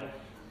Bible.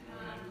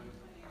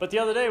 But the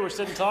other day we're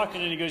sitting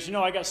talking and he goes,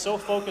 I got so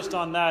focused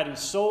on that and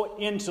so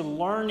into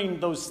learning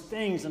those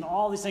things and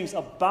all these things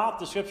about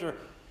the Scripture,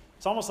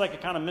 it's almost like I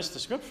kind of missed the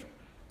Scripture.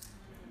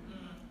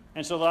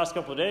 And so the last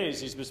couple of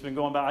days he's just been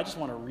going back, I just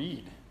want to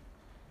read.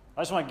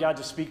 I just want God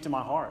to speak to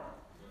my heart.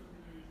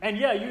 And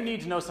yeah, you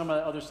need to know some of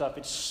the other stuff.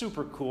 It's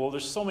super cool.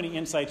 There's so many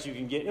insights you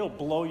can get. It'll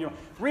blow your...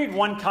 Read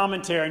one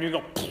commentary and you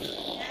go,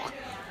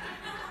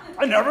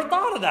 I never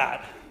thought of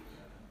that.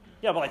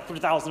 Yeah, but like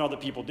 3,000 other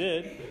people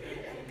did.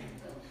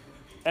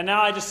 And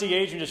now I just see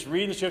Adrian just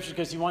reading the Scriptures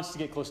because he wants to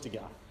get close to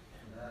God.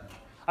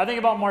 I think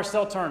about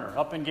Marcel Turner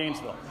up in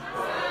Gainesville.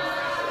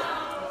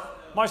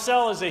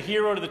 Marcel is a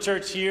hero to the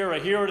church here, a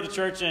hero to the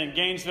church in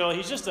Gainesville.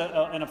 He's just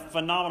a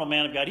phenomenal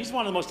man of God. He's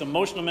one of the most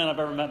emotional men I've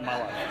ever met in my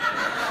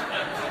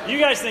life. You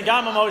guys think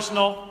I'm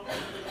emotional.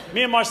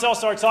 Me and Marcel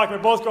start talking.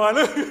 We're both going,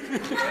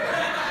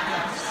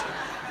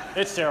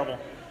 it's terrible.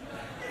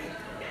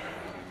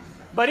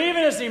 But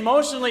even as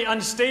emotionally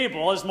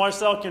unstable as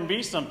Marcel can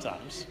be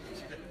sometimes,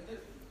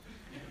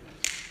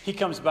 he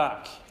comes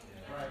back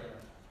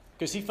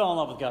because he fell in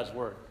love with God's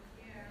Word.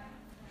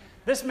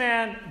 This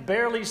man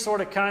barely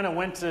sort of kind of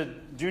went to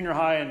junior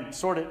high and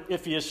sort of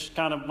iffy-ish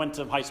kind of went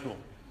to high school.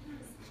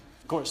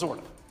 Of course, sort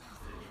of.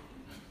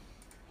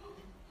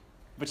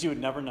 But you would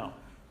never know.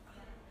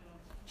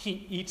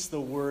 He eats the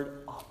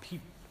word up. He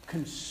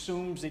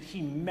consumes it.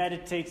 He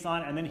meditates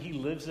on it, and then he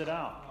lives it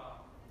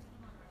out.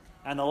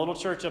 And the little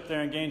church up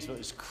there in Gainesville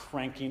is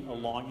cranking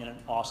along in an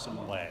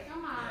awesome way.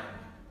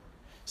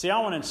 See, I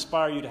want to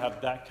inspire you to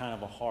have that kind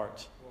of a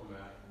heart.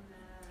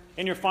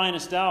 In your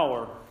finest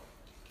hour,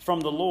 from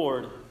the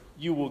Lord,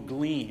 you will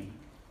glean.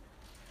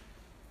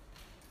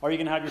 Are you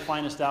going to have your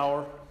finest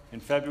hour in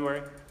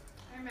February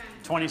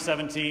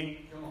 2017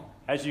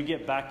 as you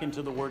get back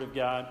into the Word of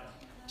God?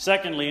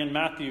 Secondly, in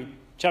Matthew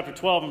chapter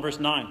 12 and verse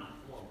 9,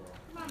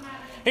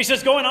 he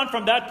says, going on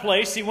from that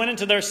place, he went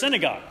into their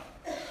synagogue.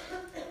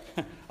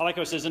 I like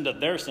how it says into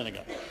their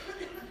synagogue.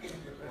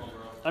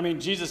 I mean,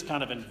 Jesus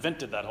kind of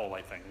invented that whole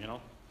thing, you know.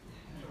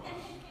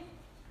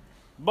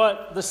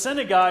 But the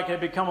synagogue had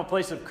become a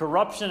place of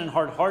corruption and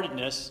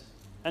hard-heartedness.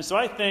 And so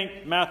I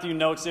think Matthew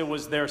notes it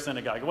was their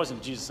synagogue. It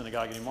wasn't Jesus'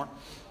 synagogue anymore.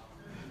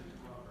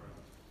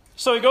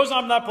 So he goes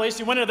on from that place.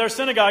 He went into their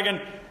synagogue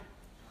and,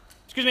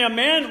 a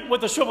man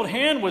with a shriveled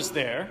hand was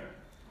there.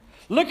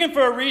 Looking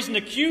for a reason to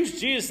accuse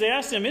Jesus, they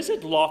asked him, is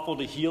it lawful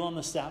to heal on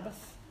the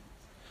Sabbath?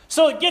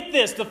 So get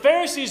this. The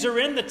Pharisees are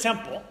in the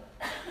temple.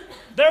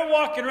 They're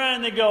walking around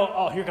and they go,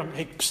 oh, here come.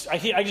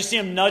 Hey, I just see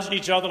them nudging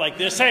each other like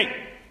this.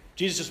 Hey,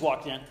 Jesus just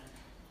walked in.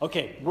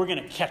 Okay, we're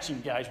going to catch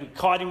him, guys. We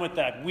caught him with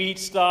that wheat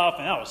stuff,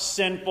 and that was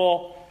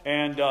sinful.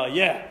 And,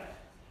 yeah.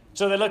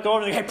 So they look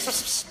over and they go, hey,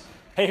 psst, psst.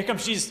 Hey, here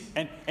comes Jesus.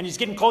 And he's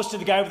getting close to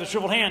the guy with the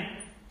shriveled hand.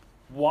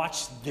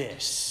 Watch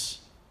this.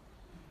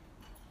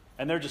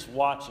 And they're just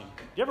watching.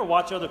 Do you ever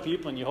watch other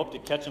people and you hope to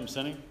catch them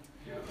sinning?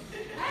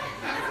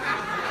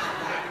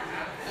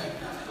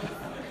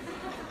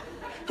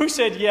 Who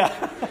said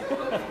yeah?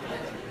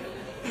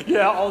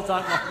 Yeah, all the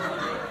time.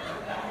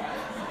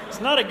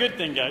 It's not a good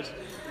thing, guys.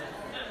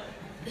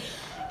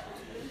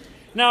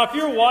 Now, if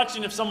you're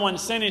watching if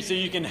someone's sinning so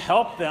you can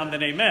help them,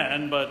 then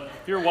amen. But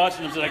if you're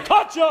watching them so like,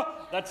 gotcha!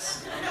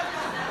 That's...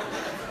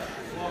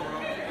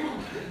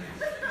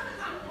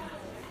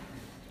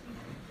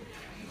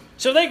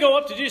 So they go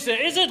up to Jesus and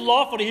say, is it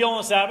lawful to heal on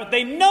the Sabbath?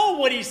 They know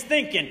what he's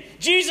thinking.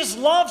 Jesus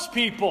loves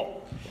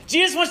people.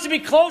 Jesus wants to be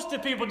close to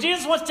people.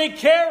 Jesus wants to take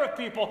care of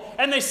people.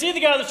 And they see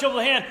the guy with the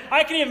shriveled hand.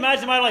 I can even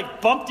imagine they might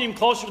have bumped him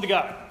closer to the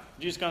guy.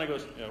 Jesus kind of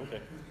goes, yeah,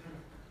 okay.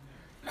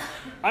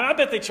 I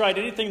bet they tried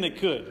anything they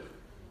could.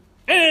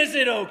 Is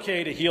it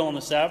okay to heal on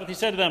the Sabbath? He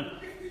said to them,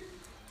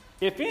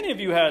 if any of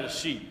you had a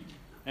sheep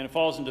and it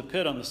falls into a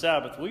pit on the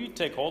Sabbath, will you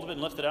take hold of it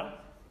and lift it out?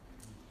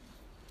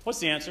 What's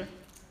the answer?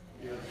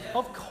 Yeah.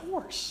 Of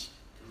course.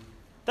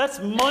 That's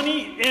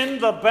money in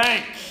the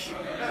bank.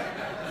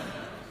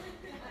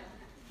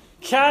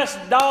 Cash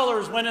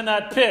dollars went in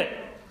that pit.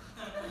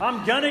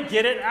 I'm going to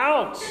get it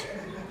out.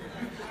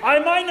 I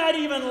might not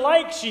even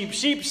like sheep.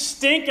 Sheep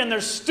stink and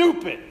they're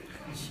stupid.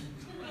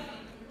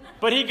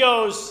 But he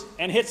goes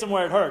and hits them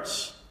where it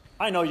hurts.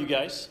 I know you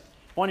guys.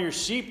 One of your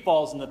sheep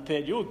falls in the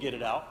pit, you'll get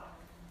it out.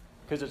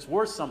 Because it's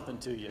worth something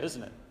to you,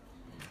 isn't it?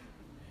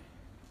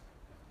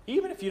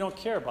 Even if you don't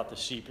care about the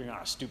sheep, you're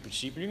not a stupid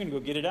sheep, you're going to go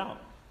get it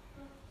out.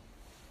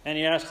 And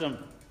he asked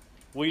them,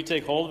 will you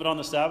take hold of it on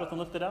the Sabbath and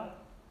lift it out?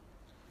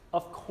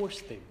 Of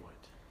course they would.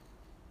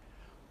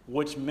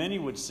 Which many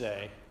would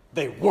say,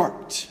 they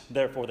weren't,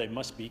 therefore they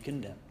must be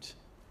condemned.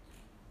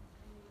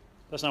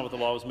 That's not what the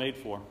law was made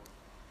for.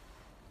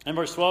 In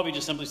verse 12, he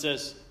just simply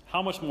says,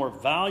 how much more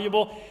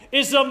valuable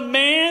is a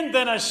man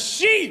than a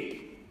sheep?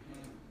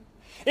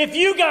 If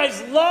you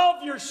guys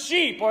love your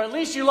sheep, or at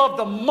least you love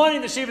the money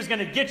the sheep is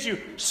going to get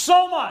you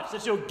so much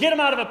that you'll get them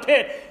out of a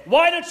pit,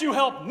 why don't you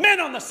help men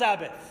on the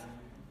Sabbath?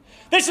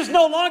 This is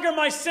no longer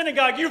my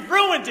synagogue. You've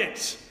ruined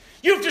it.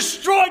 You've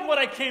destroyed what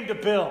I came to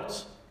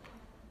build.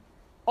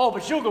 Oh,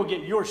 but you'll go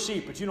get your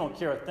sheep, but you don't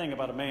care a thing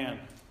about a man.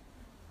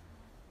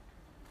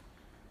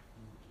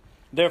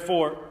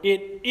 Therefore,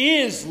 it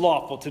is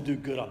lawful to do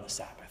good on the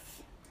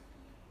Sabbath.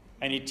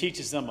 And he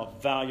teaches them a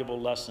valuable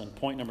lesson.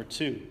 Point number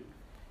 2.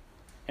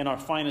 In our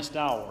finest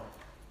hour,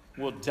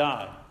 we'll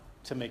die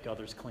to make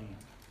others clean.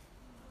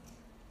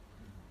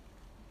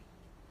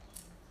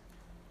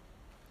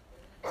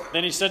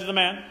 Then he said to the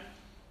man,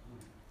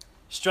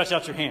 stretch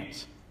out your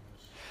hands.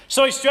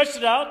 So he stretched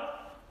it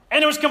out,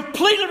 and it was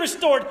completely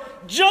restored,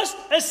 just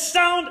as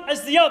sound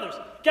as the others.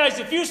 Guys,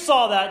 if you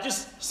saw that,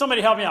 just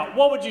somebody help me out.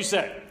 What would you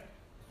say?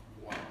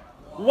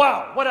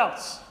 Wow. What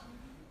else?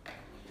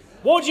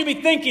 What would you be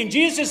thinking?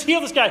 Jesus just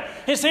healed this guy.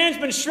 His hand's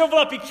been shriveled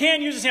up. He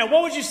can't use his hand.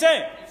 What would you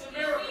say? It's a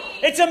miracle.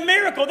 It's a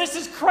miracle. This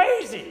is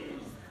crazy.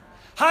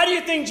 How do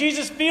you think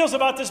Jesus feels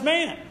about this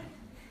man?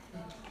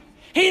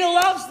 He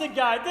loves the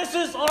guy. This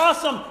is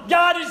awesome.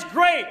 God is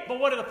great. But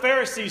what do the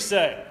Pharisees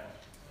say?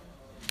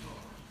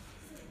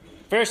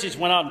 The Pharisees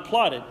went out and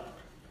plotted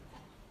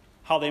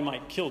how they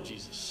might kill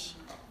Jesus.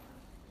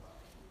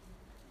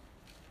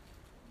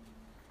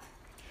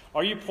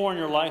 Are you pouring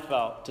your life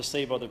out to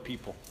save other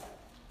people?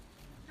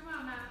 Come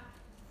on, Matt.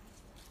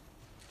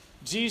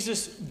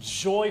 Jesus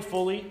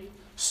joyfully,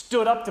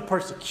 stood up to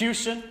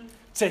persecution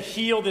to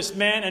heal this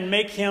man and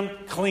make him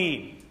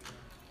clean.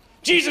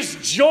 Jesus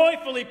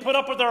joyfully put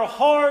up with their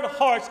hard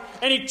hearts,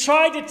 and he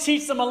tried to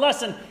teach them a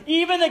lesson,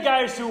 even the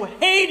guys who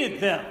hated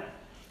them.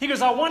 He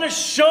goes, I want to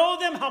show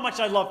them how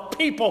much I love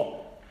people.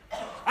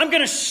 I'm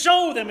going to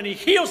show them, and he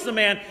heals the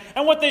man.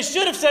 And what they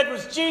should have said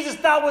was, Jesus,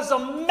 that was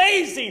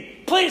amazing.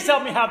 Please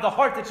help me have the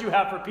heart that you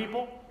have for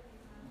people.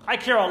 I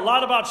care a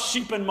lot about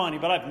sheep and money,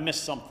 but I've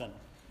missed something.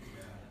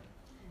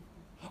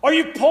 Are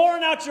you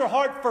pouring out your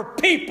heart for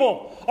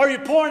people? Are you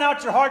pouring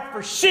out your heart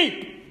for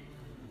sheep?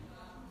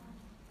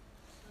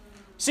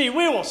 See,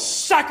 we will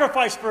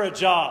sacrifice for a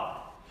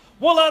job.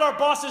 We'll let our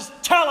bosses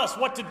tell us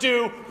what to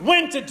do,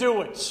 when to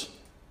do it.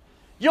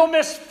 You'll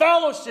miss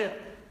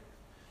fellowship.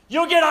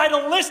 You'll get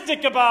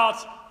idealistic about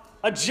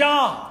a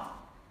job.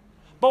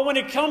 But when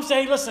it comes to,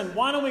 hey, listen,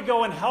 why don't we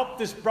go and help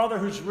this brother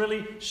who's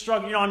really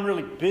struggling? You know, I'm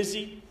really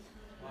busy.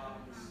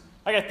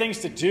 I got things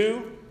to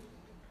do.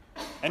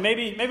 And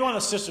maybe one of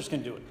the sisters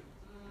can do it.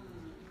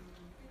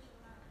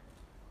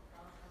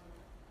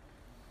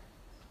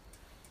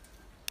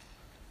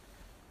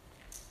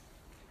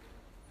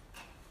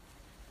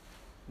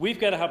 We've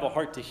got to have a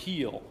heart to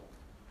heal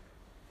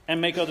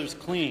and make others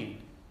clean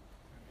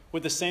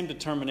with the same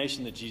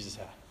determination that Jesus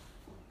had.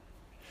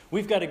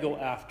 We've got to go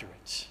after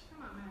it.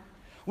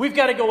 We've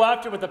got to go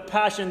after it with a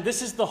passion.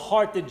 This is the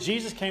heart that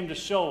Jesus came to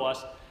show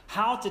us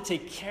how to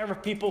take care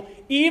of people.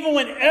 Even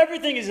when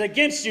everything is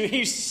against you,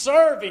 he's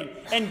serving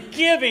and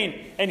giving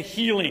and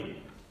healing.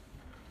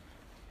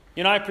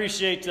 You know, I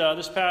appreciate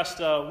this past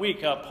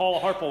week, Paula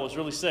Harpole was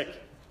really sick.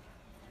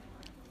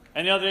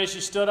 And the other day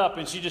she stood up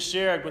and she just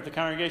shared with the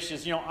congregation. She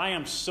says, you know, I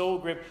am so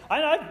grateful.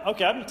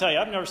 Okay, I'm going to tell you,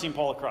 I've never seen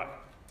Paula cry.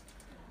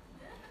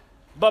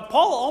 But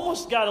Paula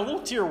almost got a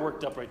little tear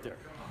worked up right there.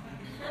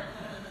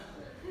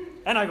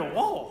 And I go,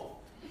 whoa.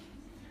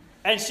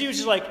 And she was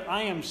just like,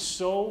 I am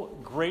so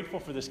grateful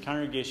for this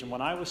congregation.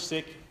 When I was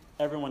sick,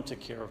 everyone took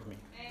care of me.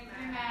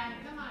 Amen.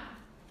 Come on.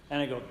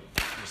 And I go,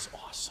 that is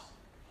awesome.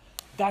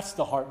 That's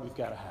the heart we've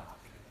got to have.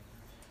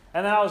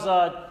 And then I was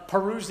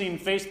perusing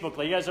Facebook.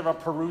 Like, you guys ever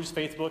peruse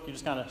Facebook? You're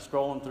just kind of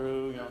scrolling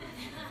through, you know.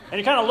 And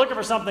you're kind of looking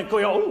for something cool.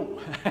 You go, ooh,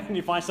 and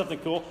you find something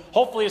cool.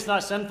 Hopefully it's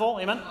not sinful.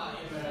 Amen?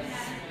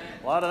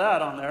 A lot of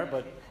that on there.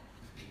 But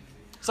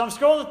so I'm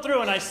scrolling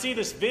through, and I see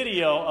this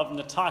video of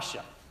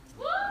Natasha.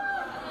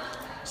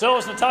 So it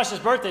was Natasha's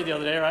birthday the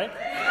other day, right?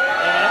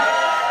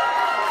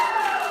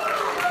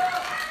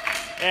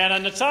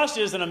 And Natasha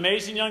is an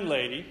amazing young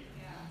lady.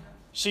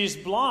 She's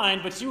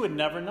blind, but you would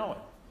never know it.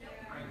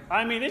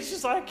 I mean, it's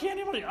just, I can't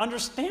even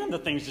understand the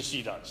things that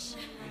she does.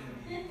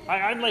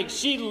 I'm like,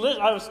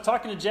 I was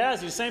talking to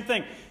Jazzy, the same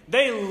thing.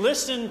 They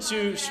listen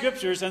to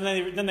scriptures, and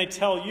then they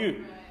tell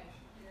you.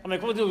 I'm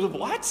like, what?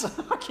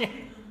 I can't.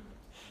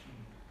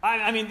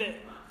 I mean,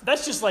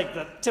 that's just like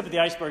the tip of the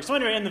iceberg. So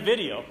anyway, in the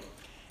video,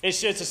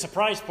 it's a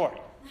surprise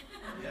party.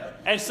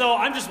 And so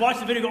I'm just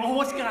watching the video going, oh,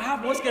 what's going to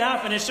happen? What's going to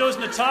happen? It shows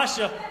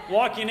Natasha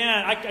walking in.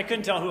 I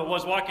couldn't tell who it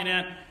was walking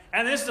in.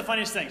 And this is the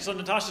funniest thing. So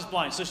Natasha's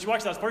blind. So she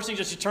walks out. The first thing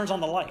she turns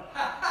on the light.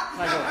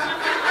 And I go,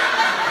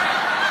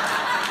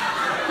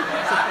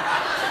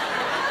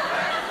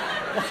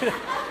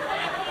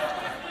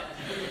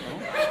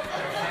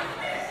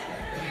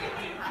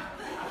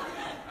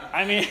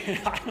 I mean,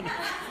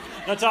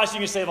 Natasha, you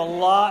can save a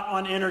lot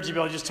on energy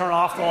bill. Just turn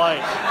off the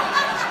light.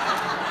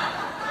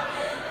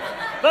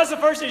 That's the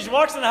first thing. She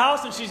walks in the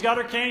house and she's got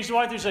her cane. She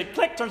walks through. She's like,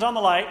 click, turns on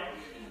the light.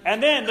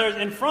 And then there's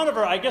in front of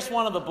her, I guess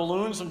one of the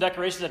balloons, some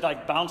decorations that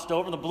like bounced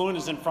over. The balloon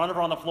is in front of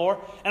her on the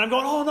floor. And I'm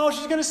going, oh no,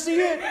 she's going to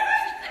see it.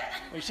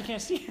 Wait, she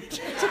can't see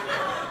it.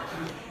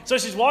 So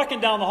she's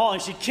walking down the hall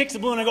and she kicks the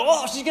balloon and I go,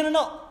 oh, she's going to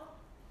know.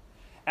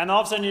 And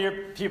all of a sudden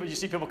you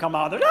see people come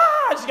out. They're,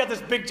 ah! She's got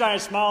this big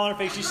giant smile on her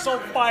face. She's so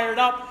fired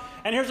up.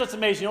 And here's what's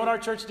amazing. You know what our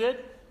church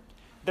did?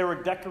 There were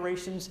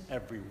decorations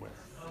everywhere.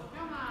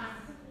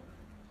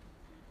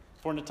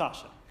 For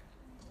Natasha,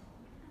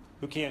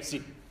 who can't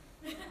see.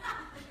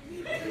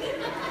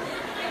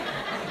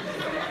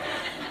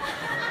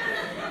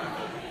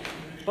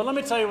 But let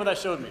me tell you what that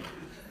showed me.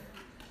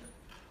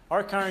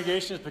 Our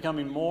congregation is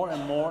becoming more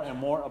and more and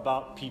more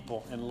about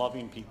people and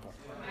loving people.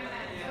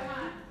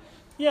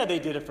 Yeah, they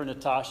did it for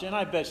Natasha, and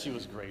I bet she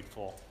was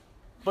grateful.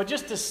 But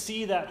just to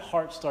see that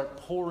heart start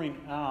pouring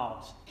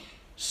out,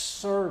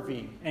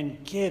 serving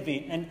and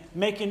giving and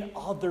making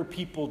other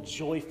people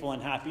joyful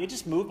and happy, it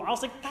just moved. I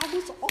was like, that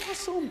was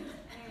awesome.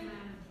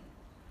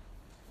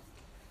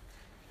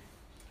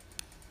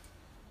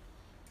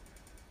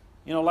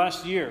 You know,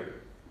 last year,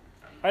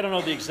 I don't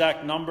know the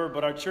exact number,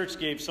 but our church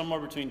gave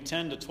somewhere between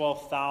 10 to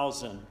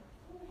 12,000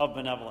 of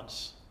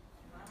benevolence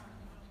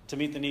to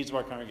meet the needs of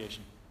our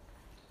congregation.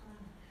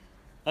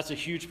 That's a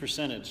huge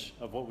percentage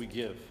of what we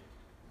give.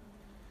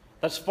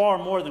 That's far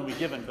more than we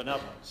give in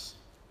benevolence.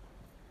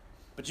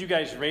 But you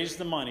guys raised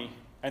the money,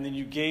 and then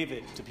you gave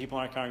it to people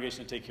in our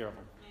congregation to take care of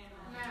them.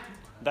 Amen.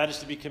 That is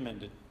to be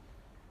commended.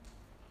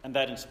 And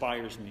that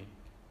inspires me.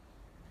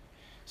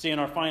 See, in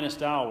our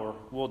finest hour,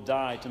 we'll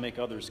die to make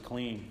others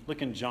clean.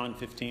 Look in John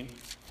 15.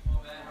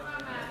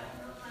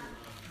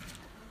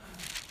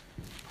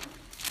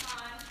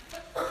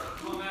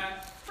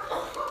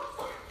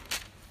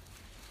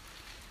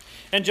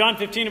 In John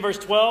 15 verse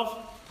 12,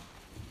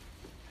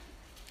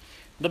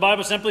 the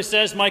Bible simply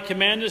says, my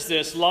command is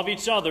this, love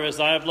each other as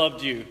I have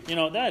loved you. You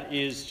know, that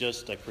is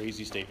just a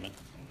crazy statement.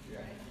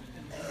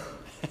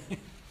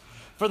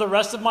 For the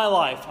rest of my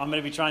life, I'm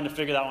going to be trying to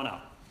figure that one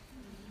out.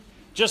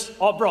 Just,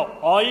 oh, bro,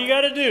 all you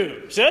got to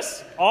do,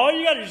 sis, all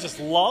you got to do is just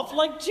love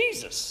like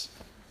Jesus.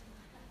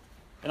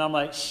 And I'm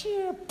like,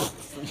 shit,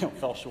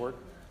 fell short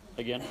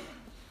again.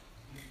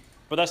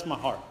 But that's my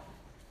heart.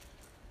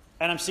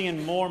 And I'm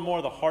seeing more and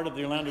more the heart of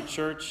the Orlando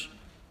church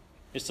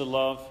is to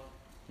love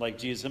like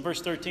Jesus. In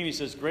verse 13, he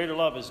says, greater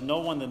love is no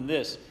one than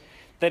this,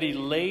 that he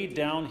laid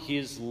down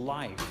his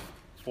life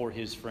for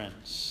his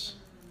friends.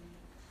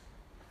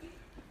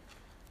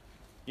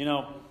 You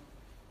know,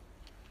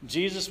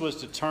 Jesus was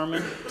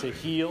determined to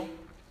heal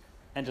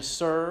and to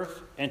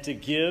serve and to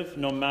give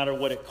no matter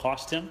what it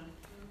cost him.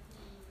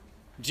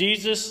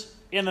 Jesus,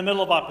 in the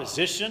middle of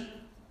opposition,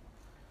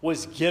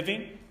 was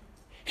giving.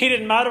 He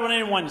didn't matter what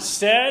anyone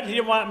said. He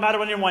didn't matter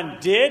what anyone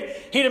did.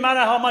 He didn't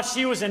matter how much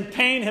he was in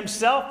pain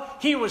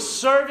himself. He was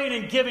serving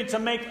and giving to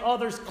make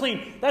others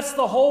clean. That's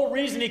the whole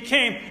reason he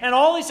came. And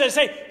all he says,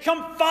 hey,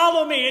 come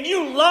follow me. And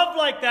you love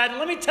like that. And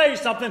let me tell you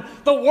something.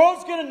 The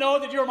world's going to know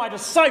that you're my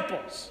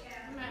disciples.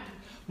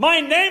 My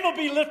name will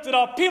be lifted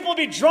up. People will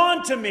be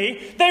drawn to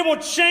me. They will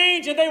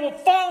change and they will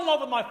fall in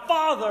love with my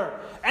Father.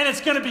 And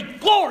it's going to be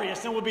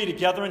glorious and we'll be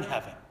together in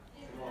heaven.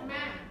 Amen.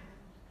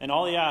 And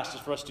all he asks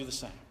is for us to do the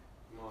same.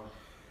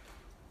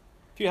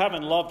 If you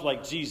haven't loved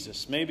like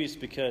Jesus, maybe it's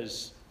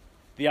because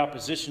the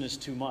opposition is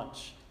too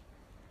much.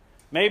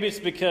 Maybe it's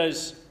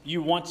because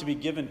you want to be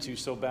given to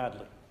so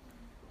badly.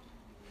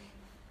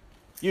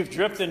 You've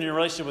drifted in your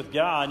relationship with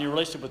God and your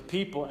relationship with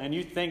people, and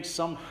you think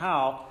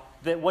somehow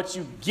that what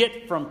you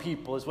get from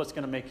people is what's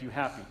going to make you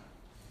happy.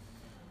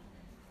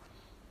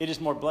 It is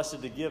more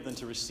blessed to give than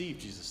to receive,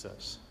 Jesus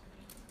says.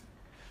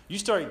 You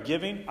start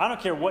giving, I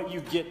don't care what you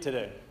get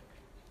today.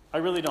 I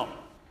really don't.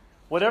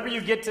 Whatever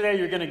you get today,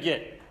 you're going to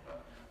get.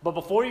 But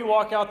before you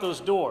walk out those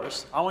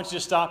doors, I want you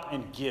to stop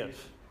and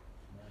give.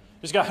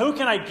 Just go, who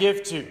can I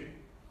give to?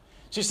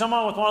 See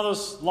someone with one of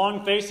those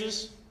long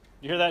faces?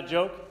 You hear that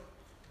joke?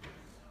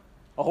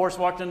 A horse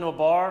walked into a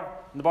bar,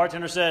 and the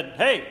bartender said,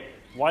 hey,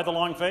 why the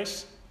long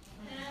face?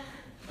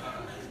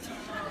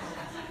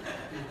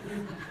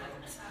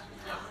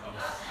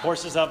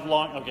 Horses have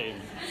long... Okay.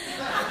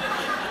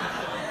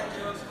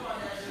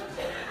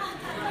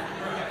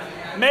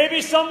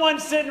 Maybe someone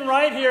sitting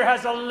right here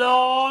has a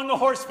long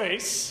horse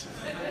face.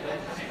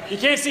 You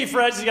can't see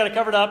Fred, he's got it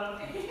covered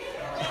up.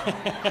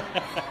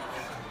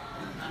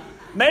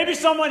 Maybe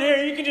someone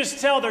here, you can just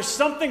tell there's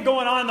something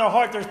going on in their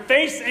heart. Their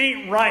face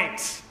ain't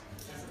right.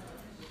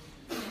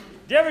 Do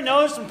you ever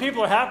notice when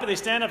people are happy, they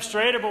stand up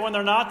straighter, but when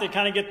they're not, they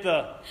kind of get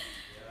the...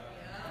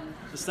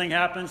 This thing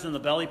happens and the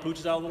belly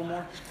pooches out a little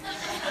more.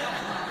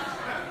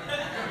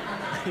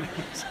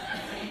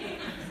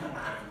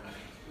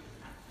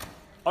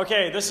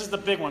 Okay, this is the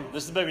big one.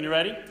 This is the big one. You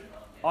ready?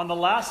 On the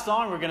last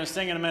song we're going to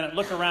sing in a minute,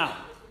 look around.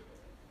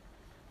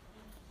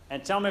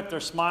 And tell me if they're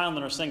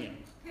smiling or singing.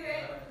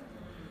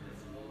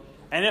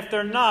 And if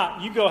they're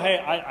not, you go, hey,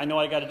 I know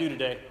what I got to do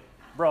today.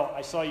 Bro,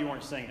 I saw you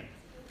weren't singing.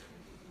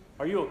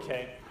 Are you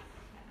okay?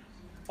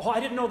 Oh, I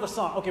didn't know the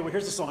song. Okay, well,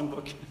 here's the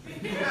songbook.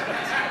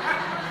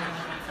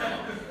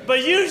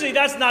 But usually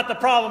that's not the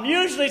problem.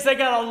 Usually they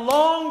got a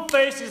long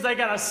face because they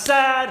got a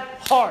sad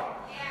heart.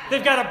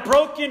 They've got a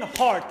broken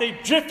heart. They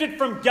drifted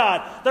from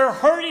God. They're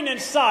hurting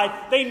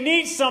inside. They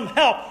need some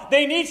help.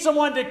 They need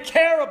someone to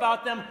care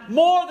about them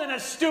more than a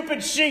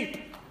stupid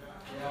sheep.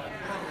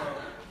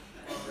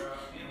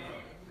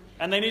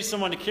 And they need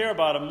someone to care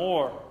about them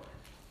more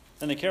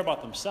than they care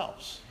about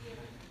themselves.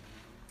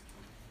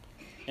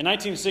 In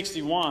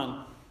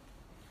 1961,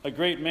 a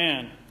great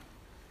man,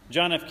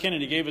 John F.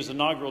 Kennedy, gave his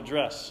inaugural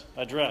address.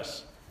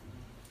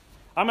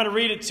 I'm going to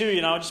read it to you,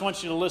 and I just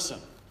want you to listen.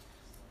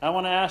 I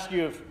want to ask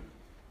you if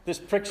this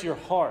pricks your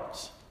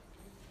heart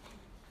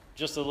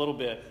just a little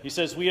bit. He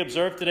says, we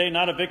observe today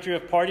not a victory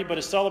of party, but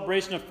a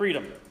celebration of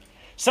freedom,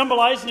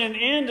 symbolizing an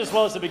end as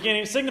well as a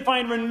beginning,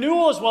 signifying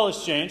renewal as well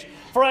as change.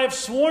 For I have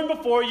sworn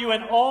before you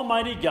an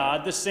almighty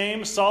God, the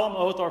same solemn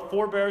oath our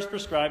forebears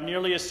prescribed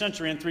nearly a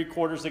century and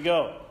 3/4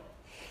 ago.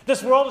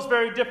 This world is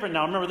very different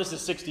now. Remember, this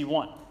is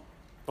 61,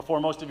 before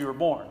most of you were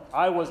born.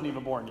 I wasn't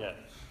even born yet.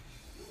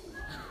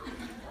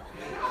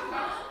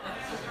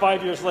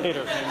 5 years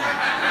later.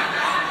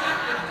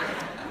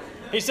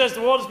 He says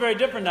the world is very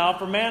different now,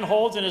 for man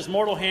holds in his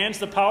mortal hands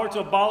the power to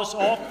abolish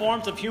all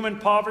forms of human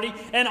poverty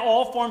and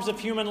all forms of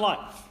human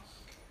life.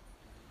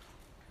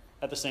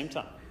 At the same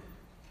time,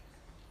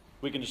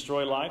 we can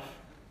destroy life,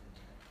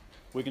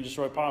 we can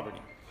destroy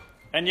poverty.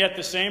 And yet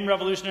the same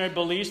revolutionary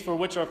beliefs for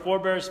which our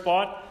forebears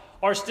fought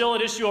are still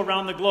at issue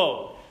around the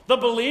globe. The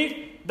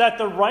belief that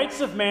the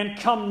rights of man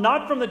come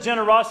not from the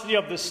generosity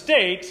of the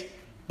state,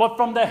 but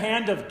from the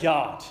hand of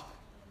God.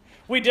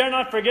 We dare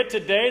not forget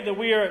today that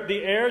we are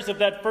the heirs of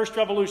that first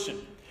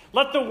revolution.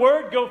 Let the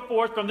word go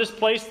forth from this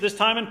place, this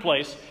time and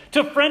place,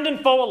 to friend and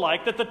foe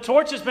alike, that the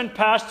torch has been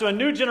passed to a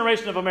new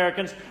generation of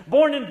Americans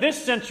born in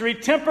this century,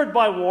 tempered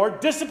by war,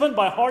 disciplined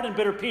by hard and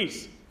bitter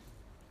peace.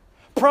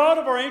 Proud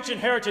of our ancient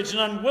heritage and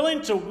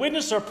unwilling to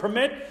witness or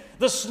permit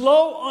the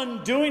slow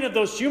undoing of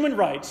those human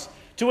rights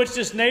to which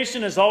this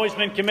nation has always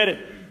been committed,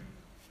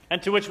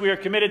 and to which we are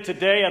committed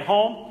today at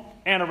home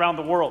and around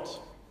the world.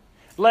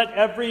 Let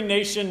every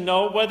nation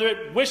know, whether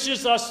it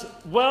wishes us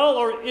well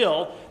or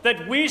ill,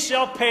 that we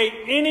shall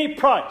pay any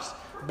price,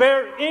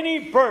 bear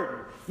any burden,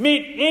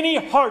 meet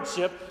any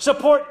hardship,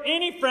 support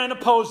any friend,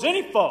 oppose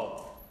any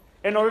foe,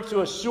 in order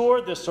to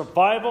assure the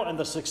survival and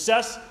the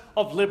success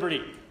of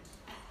liberty.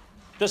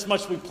 This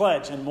much we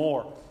pledge and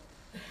more.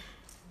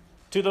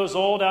 To those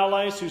old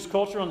allies whose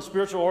cultural and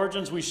spiritual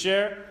origins we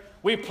share,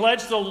 we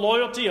pledge the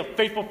loyalty of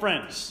faithful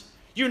friends.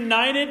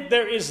 United,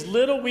 there is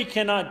little we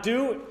cannot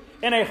do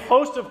in a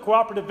host of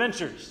cooperative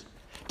ventures.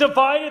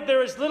 Divided,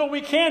 there is little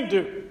we can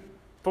do,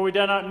 for we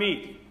do not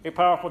meet a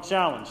powerful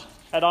challenge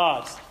at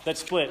odds that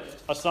split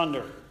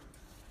asunder.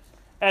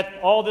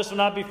 All this will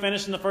not be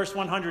finished in the first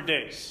 100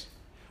 days,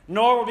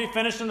 nor will be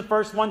finished in the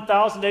first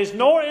 1,000 days,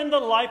 nor in the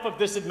life of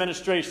this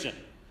administration,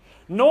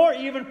 nor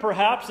even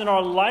perhaps in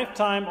our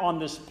lifetime on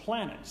this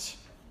planet.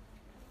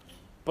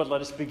 But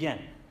let us begin.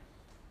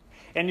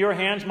 In your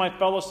hands, my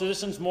fellow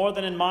citizens, more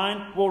than in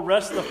mine, will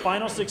rest the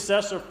final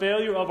success or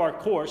failure of our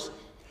course.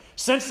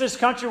 Since this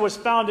country was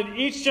founded,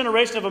 each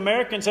generation of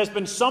Americans has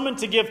been summoned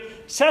to give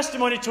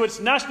testimony to its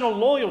national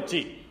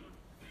loyalty.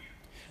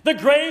 The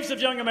graves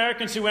of young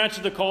Americans who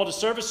answered the call to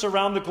service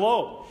surround the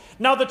globe.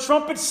 Now the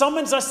trumpet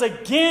summons us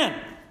again,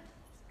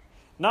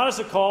 not as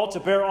a call to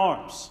bear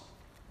arms,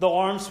 the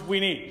arms we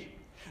need.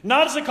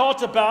 Not as a call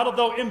to battle,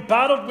 though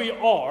embattled we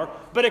are,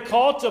 but a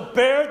call to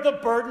bear the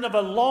burden of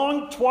a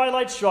long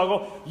twilight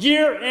struggle,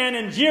 year in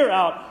and year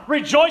out,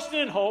 rejoicing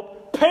in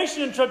hope,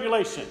 patient in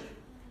tribulation.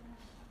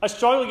 A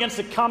struggle against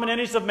the common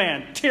enemies of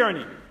man,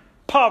 tyranny,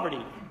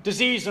 poverty,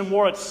 disease, and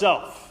war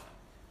itself.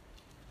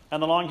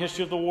 And the long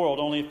history of the world,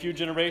 only a few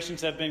generations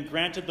have been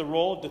granted the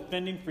role of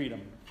defending freedom.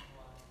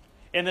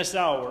 In this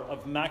hour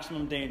of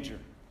maximum danger,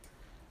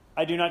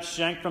 I do not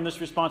shrink from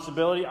this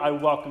responsibility. I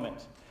welcome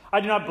it. I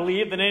do not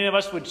believe that any of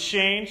us would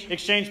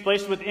exchange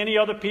places with any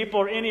other people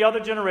or any other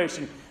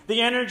generation.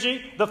 The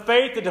energy, the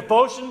faith, the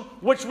devotion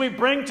which we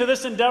bring to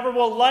this endeavor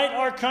will light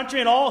our country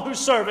and all who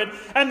serve it,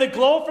 and the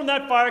glow from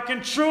that fire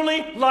can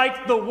truly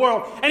light the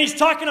world. And he's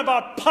talking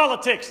about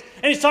politics,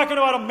 and he's talking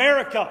about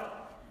America.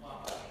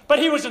 But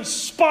he was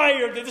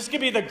inspired that this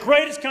could be the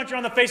greatest country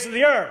on the face of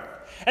the earth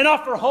and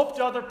offer hope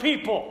to other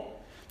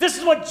people. This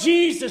is what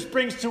Jesus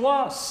brings to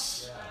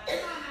us.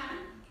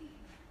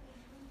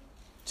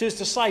 To his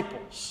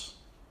disciples,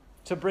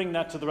 to bring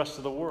that to the rest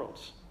of the world.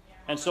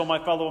 And so, my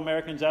fellow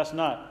Americans, ask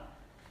not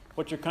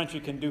what your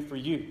country can do for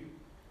you.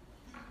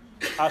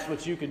 Ask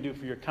what you can do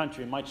for your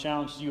country. And my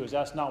challenge to you is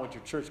ask not what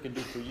your church can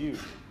do for you,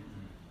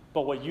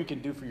 but what you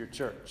can do for your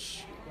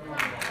church.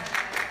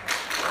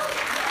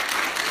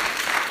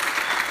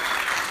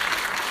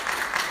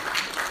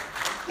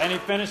 And he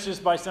finishes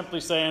by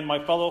simply saying,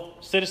 my fellow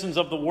citizens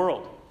of the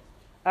world,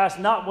 ask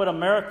not what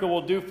America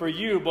will do for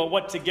you, but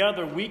what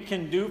together we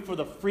can do for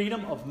the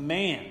freedom of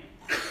man.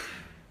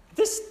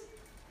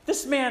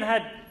 This man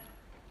had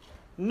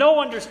no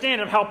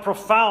understanding of how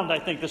profound I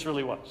think this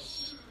really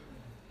was.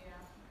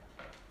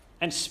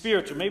 And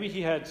spiritual. Maybe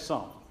he had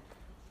some.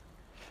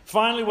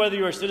 Finally, whether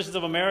you are citizens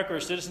of America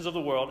or citizens of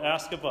the world,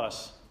 ask of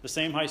us the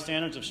same high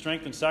standards of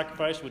strength and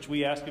sacrifice which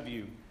we ask of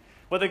you.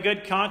 With a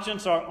good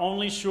conscience, our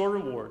only sure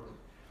reward.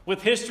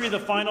 With history, the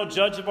final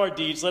judge of our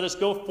deeds, let us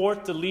go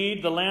forth to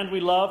lead the land we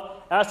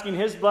love, asking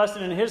his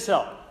blessing and his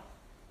help,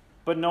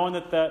 but knowing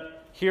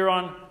that here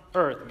on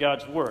earth,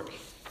 God's work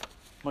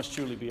must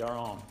truly be our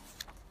own.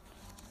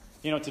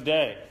 You know,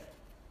 today,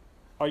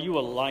 are you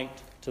a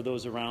light to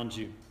those around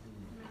you?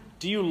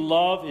 Do you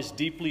love as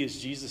deeply as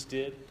Jesus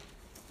did?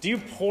 Do you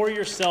pour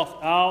yourself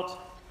out,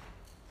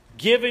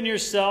 give in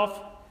yourself?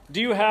 Do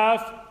you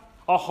have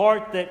a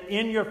heart that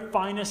in your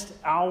finest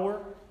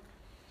hour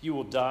you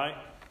will die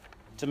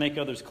to make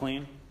others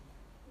clean?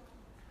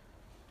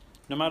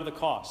 No matter the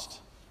cost.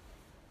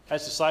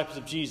 As disciples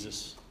of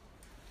Jesus,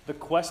 the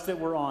quest that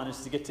we're on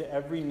is to get to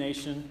every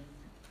nation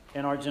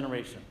in our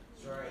generation.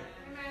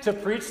 Right. To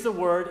preach the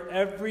word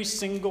every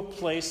single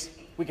place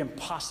we can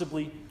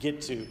possibly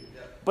get to.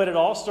 But it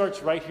all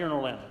starts right here in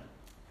Orlando.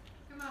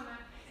 Come on, man.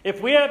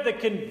 If we have the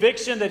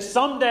conviction that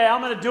someday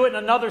I'm going to do it in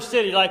another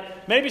city,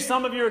 like maybe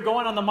some of you are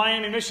going on the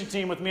Miami mission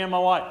team with me and my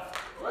wife.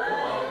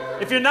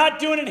 If you're not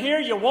doing it here,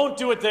 you won't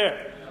do it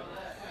there.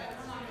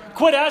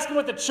 Quit asking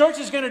what the church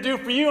is going to do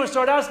for you and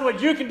start asking what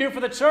you can do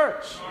for the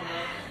church.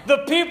 The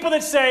people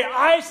that say,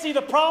 I see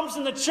the problems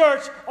in the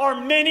church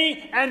are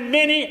many and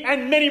many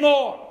and many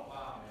more.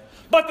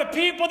 But the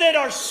people that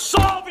are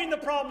solving the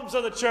problems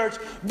of the church,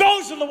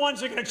 those are the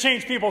ones that are going to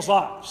change people's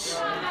lives.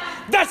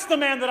 That's the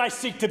man that I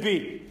seek to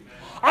be.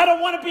 I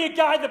don't want to be a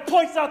guy that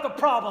points out the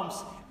problems.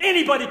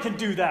 Anybody can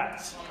do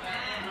that.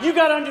 You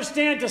got to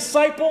understand,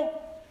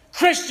 disciple,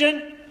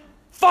 Christian,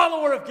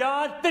 follower of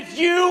God, that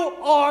you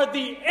are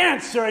the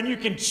answer and you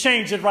can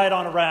change it right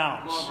on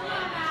around.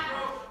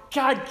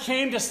 God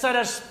came to set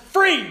us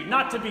free,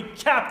 not to be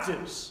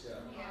captives.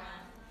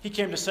 He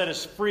came to set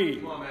us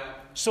free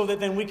so that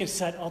then we can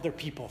set other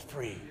people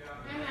free.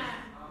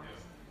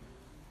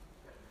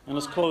 And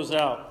let's close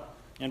out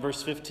in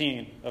verse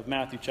 15 of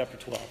Matthew chapter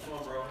 12. Come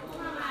on, bro.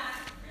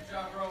 Good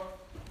job, bro.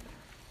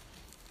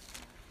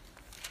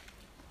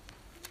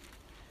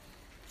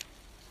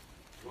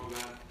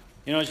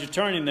 You know, as you're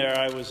turning there,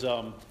 I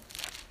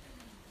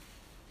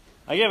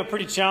gave a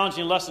pretty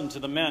challenging lesson to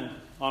the men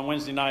on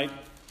Wednesday night.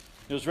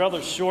 It was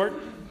rather short,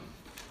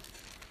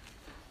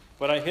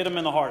 but I hit them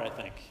in the heart, I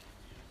think.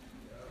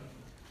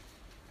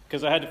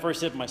 Because I had to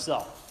first hit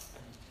myself.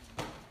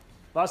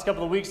 Last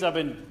couple of weeks, I've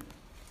been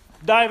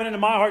diving into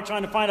my heart,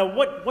 trying to find out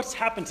what's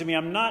happened to me.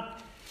 I'm not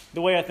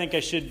the way I think I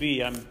should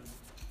be.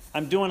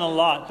 I'm doing a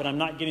lot, but I'm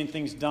not getting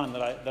things done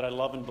that I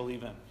love and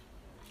believe in.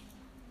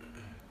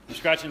 I'm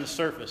scratching the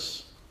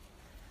surface.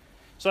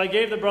 So I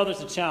gave the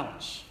brothers a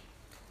challenge.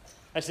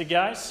 I said,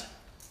 guys,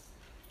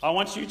 I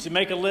want you to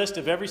make a list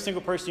of every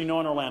single person you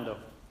know in Orlando. I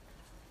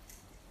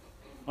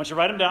want you to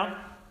write them down.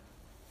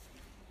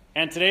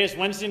 And today is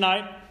Wednesday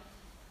night.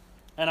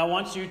 And I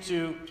want you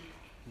to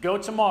go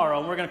tomorrow,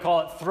 and we're going to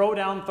call it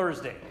Throwdown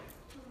Thursday.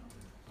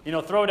 You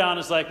know, throwdown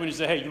is like when you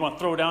say, hey, you want to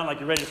throw down, like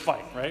you're ready to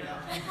fight, right?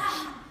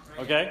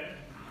 Okay?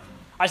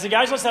 I said,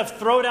 guys, let's have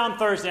Throwdown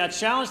Thursday. And I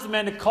challenged the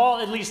men to call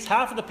at least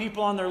half of the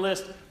people on their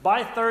list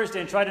by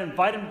Thursday and try to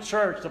invite them to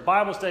church, to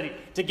Bible study,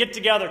 to get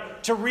together,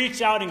 to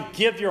reach out and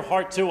give your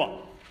heart to them.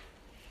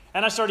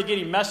 And I started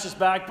getting messages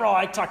back. Bro,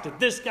 I talked to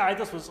this guy.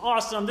 This was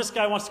awesome. This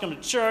guy wants to come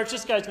to church.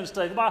 This guy's going to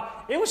study the Bible.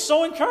 It was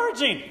so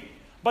encouraging.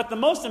 But the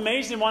most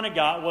amazing one I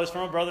got was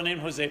from a brother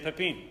named Jose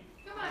Pepin.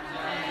 Come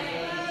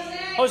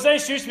on, Jose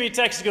shoots me a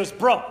text. He goes,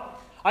 bro,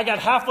 I got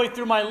halfway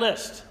through my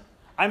list.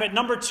 I'm at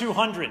number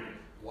 200.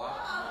 Wow.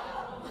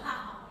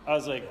 I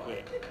was like,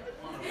 wait.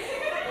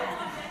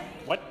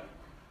 What?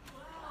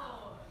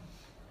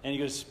 And he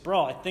goes,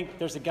 bro, I think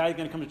there's a guy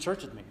going to come to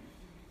church with me.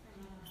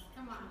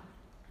 Come on.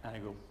 And I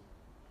go,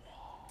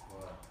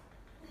 whoa.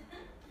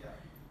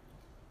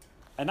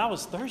 And that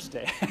was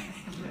Thursday.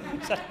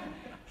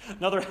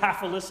 Another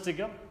half a list to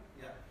go.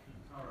 Yeah.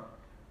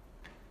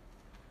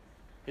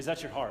 Is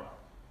that your heart?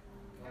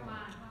 Come on.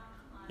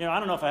 You know, I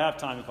don't know if I have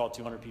time to call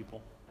 200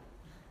 people.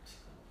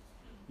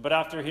 But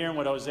after hearing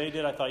what Jose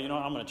did, I thought, you know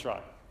what, I'm going to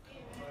try.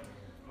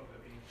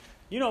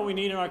 You know what we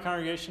need in our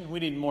congregation? We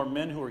need more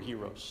men who are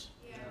heroes.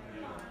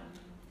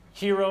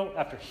 Hero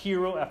after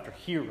hero after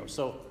hero.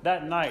 So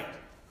that night,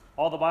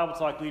 all the Bible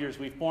Talk leaders,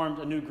 we formed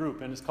a new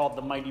group, and it's called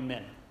the Mighty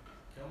Men.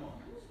 Come on.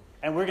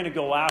 And we're going to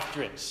go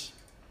after it.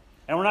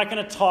 And we're not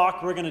going to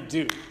talk, we're going to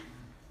do.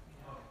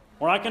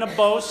 We're not going to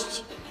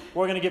boast,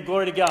 we're going to give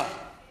glory to God.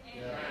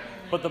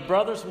 But the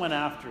brothers went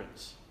after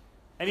it.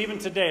 And even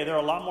today, there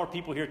are a lot more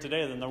people here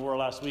today than there were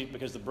last week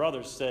because the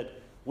brothers said,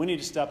 we need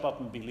to step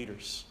up and be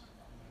leaders.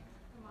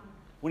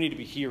 We need to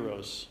be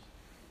heroes.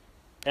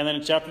 And then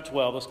in chapter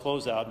 12, let's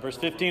close out. In verse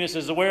 15, it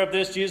says, aware of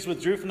this, Jesus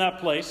withdrew from that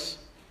place.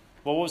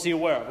 Well, what was he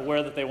aware of?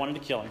 Aware that they wanted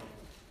to kill him.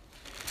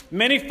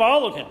 Many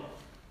followed him,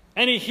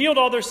 and he healed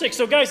all their sick.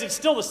 So guys, it's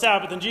still the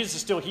Sabbath, and Jesus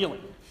is still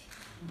healing.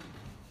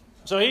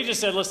 So he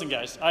just said, listen,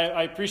 guys,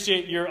 I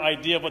appreciate your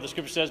idea of what the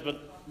Scripture says, but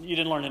you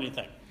didn't learn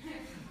anything.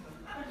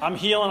 I'm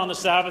healing on the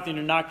Sabbath, and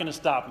you're not going to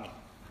stop me.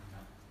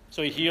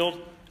 So he healed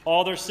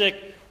all their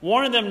sick,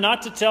 warning them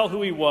not to tell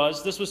who he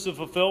was. This was to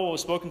fulfill what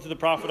was spoken through the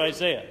prophet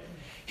Isaiah.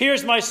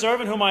 Here's my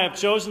servant whom I have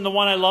chosen, the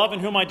one I love, in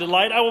whom I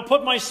delight. I will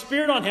put my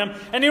spirit on him,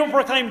 and he will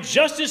proclaim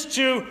justice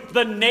to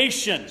the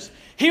nations.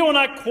 He will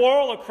not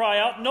quarrel or cry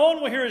out. No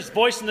one will hear his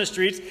voice in the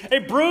streets. A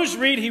bruised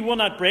reed he will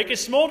not break. A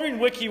smoldering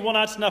wick he will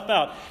not snuff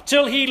out,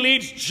 till he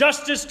leads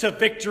justice to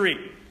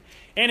victory.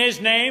 In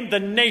his name, the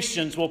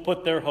nations will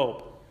put their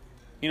hope.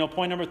 You know,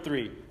 point number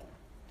 3.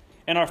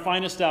 In our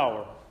finest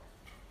hour,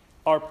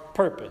 our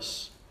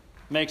purpose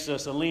makes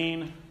us a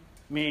lean,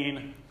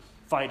 mean,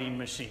 fighting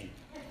machine.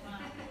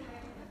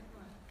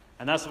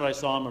 And that's what I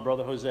saw in my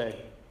brother Jose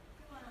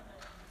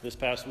this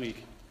past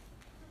week.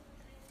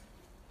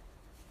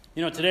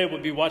 You know, today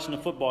we'll be watching a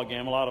football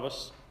game, a lot of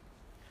us.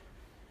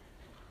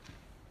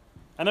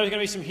 And there's going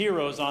to be some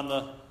heroes on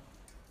the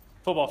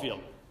football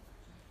field.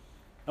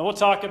 And we'll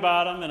talk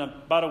about them, and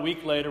about a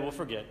week later we'll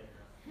forget.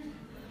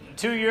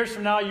 2 years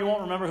from now, you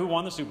won't remember who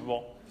won the Super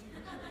Bowl.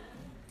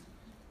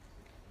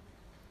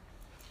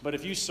 But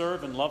if you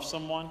serve and love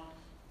someone,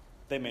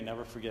 they may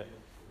never forget.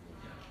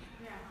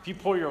 If you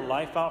pour your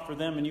life out for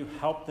them and you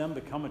help them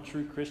become a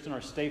true Christian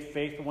or stay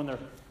faithful when they're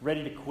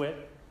ready to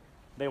quit,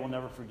 they will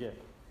never forget.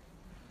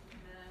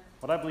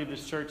 What I believe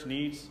this church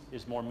needs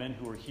is more men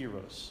who are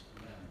heroes,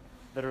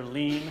 that are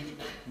lean,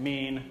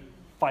 mean,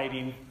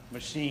 fighting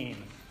machine.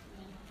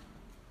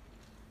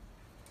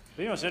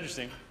 But you know what's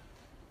interesting?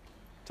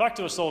 Talk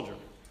to a soldier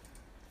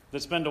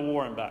that's been to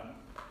war and back.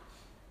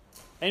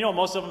 And you know what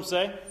most of them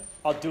say?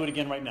 I'll do it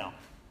again right now.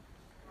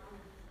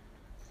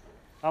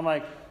 I'm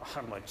like,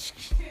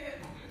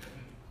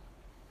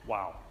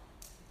 wow.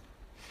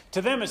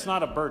 To them, it's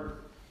not a burden.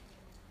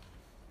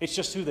 It's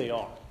just who they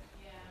are.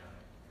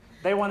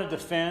 They want to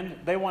defend.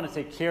 They want to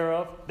take care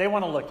of. They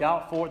want to look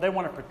out for. They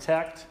want to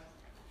protect.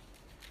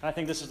 And I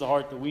think this is the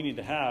heart that we need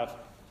to have.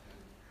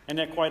 And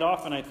that quite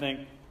often, I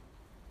think,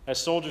 as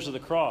soldiers of the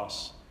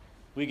cross,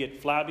 we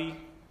get flabby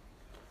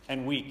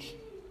and weak.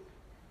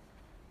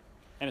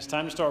 And it's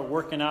time to start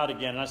working out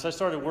again. And as I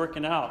started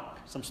working out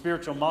some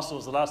spiritual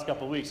muscles the last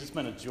couple of weeks, it's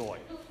been a joy.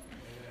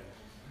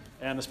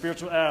 And the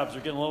spiritual abs are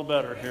getting a little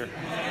better here.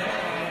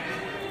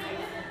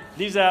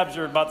 These abs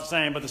are about the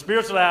same, but the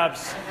spiritual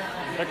abs,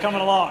 they're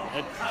coming along.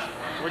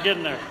 We're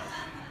getting there.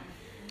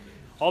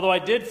 Although I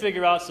did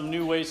figure out some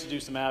new ways to do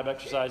some ab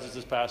exercises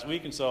this past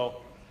week, and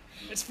so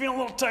it's feeling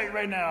a little tight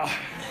right now.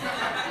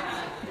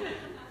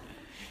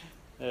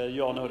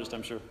 You all noticed,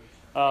 I'm sure.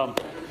 I'm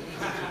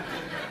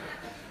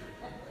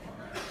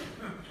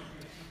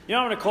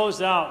going to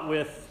close out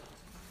with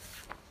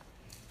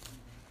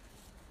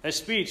a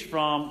speech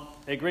from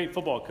a great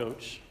football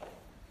coach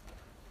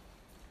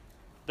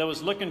that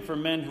was looking for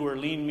men who were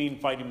lean, mean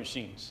fighting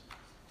machines.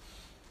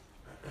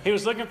 He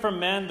was looking for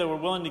men that were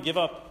willing to give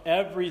up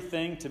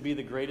everything to be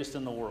the greatest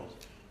in the world.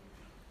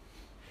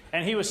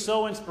 And he was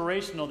so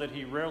inspirational that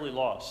he rarely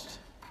lost.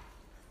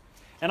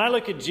 And I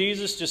look at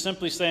Jesus just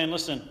simply saying,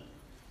 listen,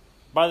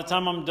 by the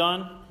time I'm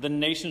done, the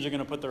nations are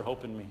going to put their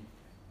hope in me.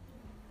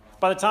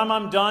 By the time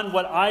I'm done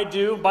what I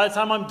do, by the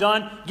time I'm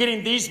done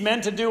getting these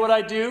men to do what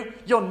I do,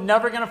 you're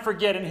never going to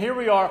forget. And here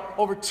we are,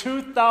 over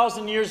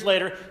 2,000 years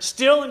later,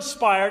 still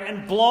inspired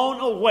and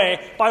blown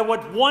away by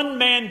what one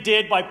man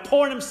did by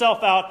pouring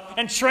himself out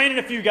and training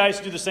a few guys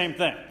to do the same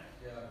thing.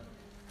 Yeah.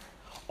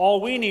 All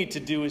we need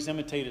to do is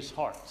imitate his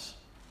heart.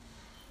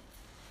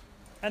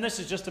 And this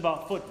is just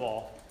about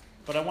football,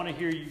 but I want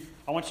you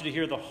to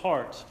hear the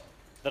heart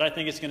that I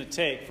think it's going to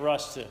take for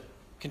us to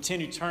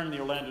continue turning the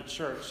Orlando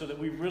church so that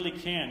we really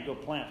can go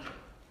plant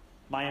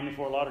Miami,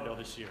 Fort Lauderdale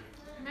this year.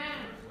 Amen.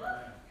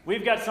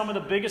 We've got some of the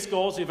biggest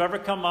goals we've ever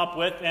come up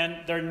with, and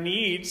their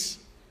needs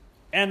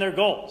and their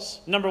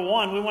goals. Number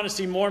one, we want to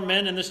see more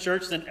men in this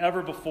church than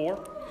ever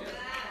before.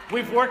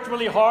 We've worked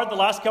really hard the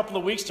last couple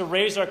of weeks to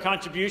raise our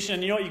contribution,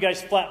 and you know what? You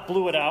guys flat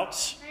blew it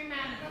out. Amen.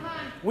 Come on.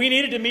 We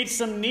needed to meet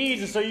some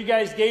needs, and so you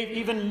guys gave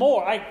even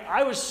more.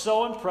 I was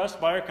so impressed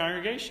by our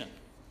congregation.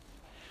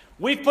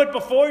 We've put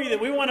before you that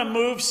we want to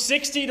move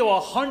 60 to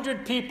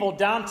 100 people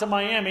down to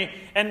Miami,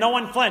 and no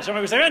one flinched.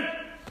 Everybody was saying,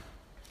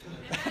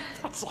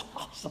 that's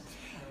awesome.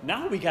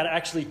 Now we got to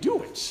actually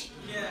do it.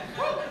 Yeah.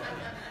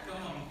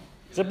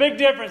 It's a big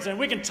difference, and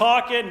we can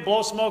talk it and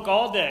blow smoke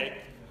all day.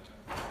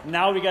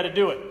 Now we got to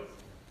do it.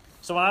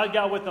 So when I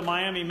got with the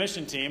Miami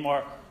mission team,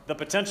 or the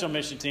potential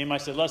mission team, I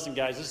said, listen,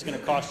 guys, this is going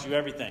to cost you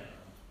everything.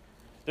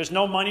 There's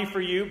no money for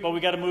you, but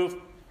we got to move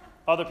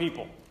other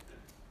people.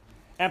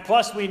 And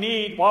plus we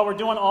need, while we're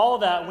doing all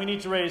of that, we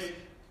need to raise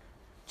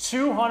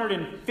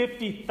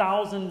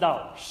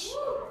 $250,000.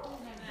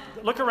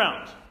 Look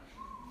around.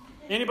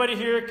 Anybody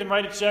here can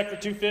write a check for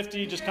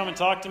 $250? Just come and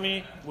talk to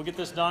me. We'll get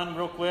this done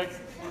real quick.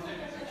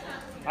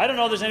 I don't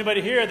know if there's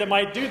anybody here that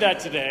might do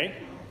that today.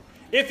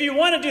 If you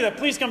want to do that,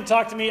 please come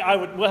talk to me.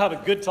 We'll have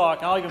a good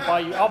talk.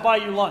 I'll buy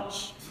you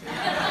lunch.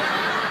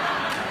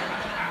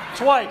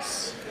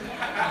 Twice.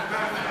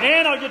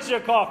 And I'll get you a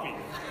coffee.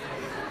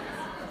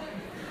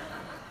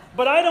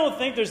 But I don't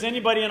think there's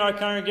anybody in our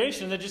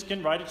congregation that just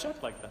can write a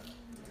check like that.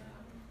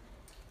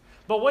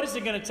 But what is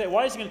it going to take?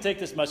 Why is it going to take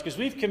this much? Because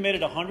we've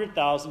committed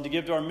 $100,000 to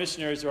give to our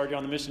missionaries who are already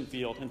on the mission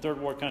field in third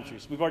world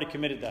countries. We've already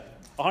committed that.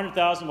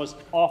 $100,000 was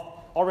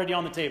already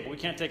on the table. We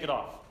can't take it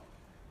off.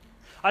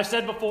 I've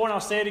said before, and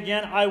I'll say it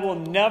again, I will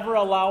never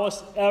allow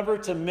us ever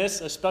to miss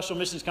a special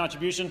missions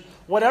contribution.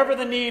 Whatever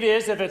the need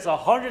is, if it's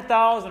 $100,000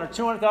 or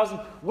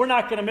 $200,000, we're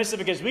not going to miss it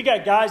because we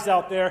got guys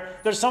out there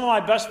that are some of my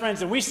best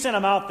friends, and we sent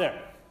them out there.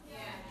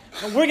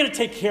 And we're going to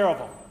take care of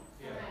them.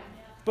 Yeah.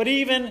 But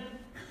even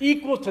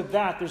equal to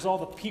that, there's all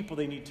the people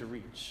they need to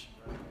reach.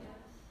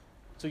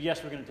 So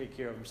yes, we're going to take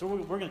care of them. So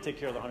we're going to take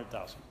care of the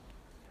 100,000.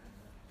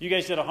 You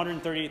guys did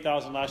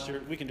 138,000 last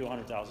year. We can do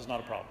 100,000. It's not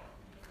a problem.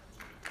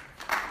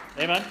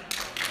 Amen?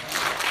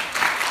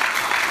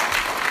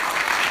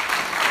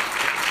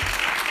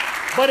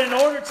 But in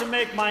order to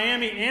make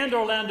Miami and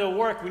Orlando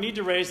work, we need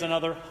to raise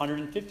another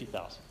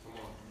 150,000.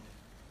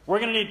 We're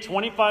going to need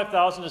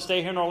 25,000 to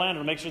stay here in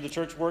Orlando to make sure the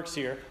church works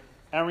here.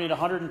 And we need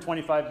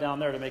 125 down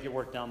there to make it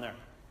work down there.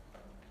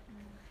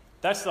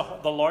 That's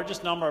the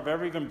largest number I've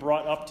ever even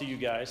brought up to you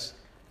guys.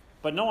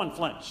 But no one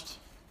flinched.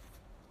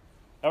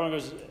 Everyone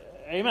goes,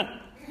 amen.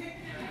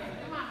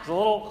 It's a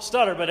little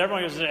stutter, but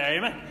everyone goes,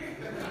 amen.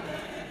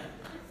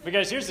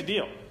 Because here's the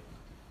deal.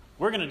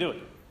 We're going to do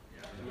it.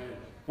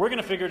 We're going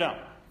to figure it out.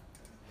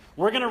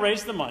 We're going to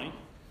raise the money.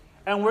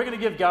 And we're going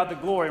to give God the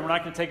glory. And we're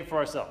not going to take it for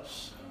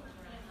ourselves.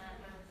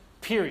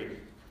 Period.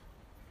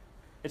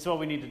 It's what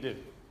we need to do.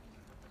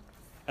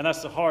 And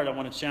that's the heart I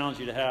want to challenge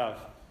you to have.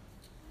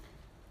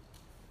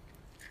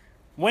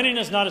 Winning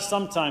is not a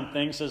sometime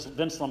thing, says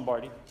Vince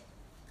Lombardi.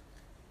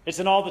 It's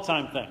an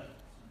all-the-time thing.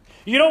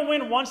 You don't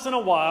win once in a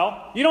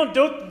while. You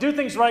don't do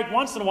things right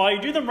once in a while. You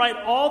do them right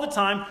all the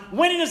time.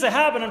 Winning is a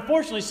habit.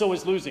 Unfortunately, so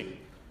is losing.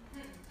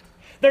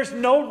 There's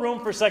no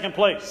room for second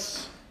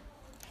place.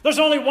 There's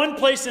only one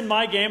place in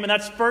my game, and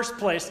that's first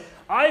place.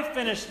 I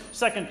finished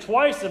second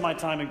twice in my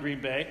time in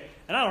Green Bay,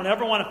 and I don't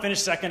ever want to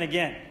finish second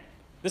again.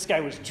 This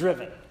guy was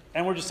driven,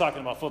 and we're just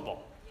talking about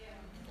football.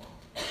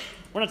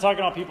 We're not talking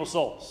about people's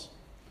souls.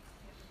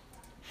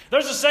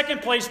 There's a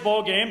second place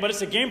bowl game, but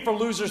it's a game for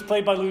losers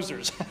played by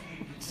losers.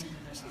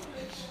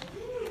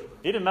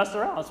 He didn't mess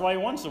around. That's why he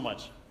won so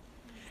much.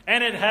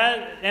 And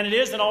it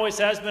is and always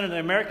has been an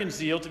American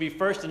zeal to be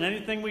first in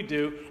anything we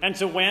do, and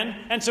to win,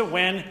 and to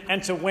win,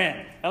 and to win.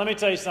 And let me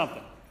tell you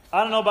something.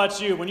 I don't know about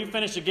you. When you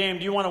finish a game,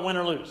 do you want to win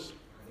or lose?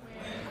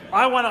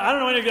 I don't want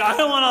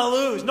to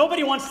lose.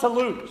 Nobody wants to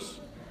lose.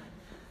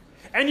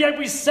 And yet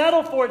we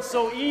settle for it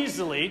so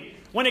easily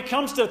when it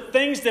comes to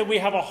things that we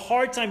have a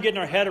hard time getting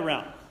our head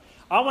around.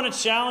 I want to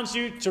challenge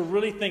you to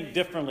really think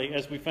differently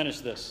as we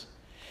finish this.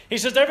 He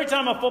says every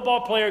time a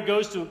football player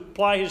goes to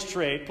play his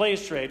trade,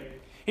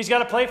 he's got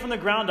to play from the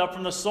ground up,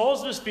 from the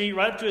soles of his feet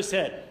right up to his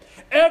head.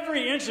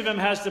 Every inch of him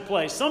has to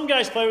play. Some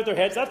guys play with their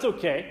heads. That's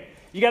okay.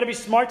 You got to be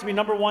smart to be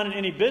number one in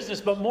any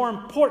business, but more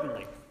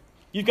importantly,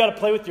 you've got to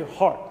play with your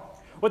heart,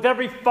 with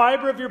every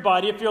fiber of your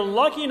body. If you're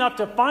lucky enough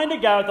to find a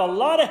guy with a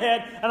lot of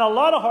head and a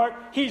lot of heart,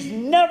 he's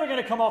never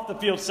going to come off the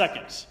field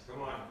seconds.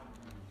 Come on.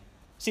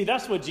 See,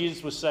 that's what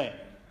Jesus was saying.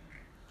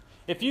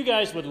 If you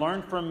guys would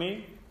learn from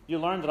me, you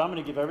learn that I'm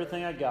going to give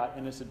everything I got,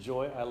 and it's a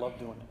joy. I love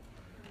doing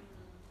it.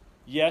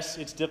 Yes,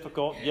 it's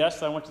difficult.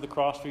 Yes, I went to the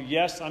cross for you.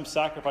 Yes, I'm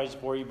sacrificing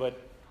for you,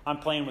 but I'm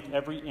playing with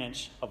every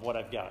inch of what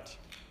I've got.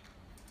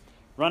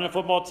 Running a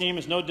football team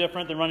is no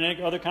different than running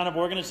any other kind of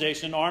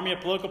organization, an army, a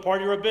political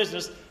party, or a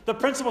business. The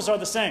principles are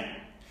the same.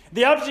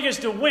 The object is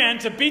to win,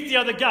 to beat the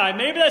other guy.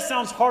 Maybe that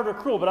sounds hard or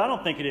cruel, but I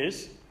don't think it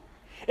is.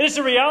 It is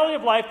the reality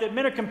of life that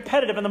men are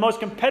competitive, and the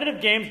most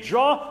competitive games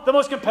draw the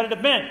most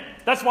competitive men.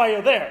 That's why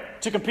you're there,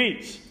 to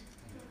compete.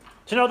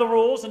 To know the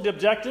rules and the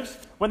objectives.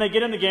 When they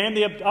get in the game,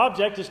 the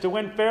object is to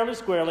win fairly,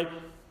 squarely,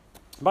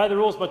 by the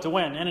rules, but to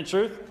win. And in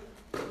truth,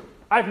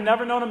 I've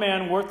never known a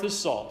man worth his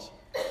salt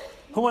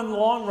who in the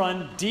long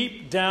run,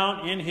 deep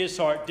down in his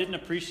heart, didn't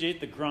appreciate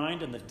the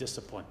grind and the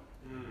discipline.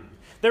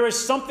 There is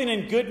something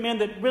in good men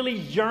that really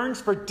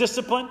yearns for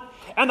discipline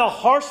and the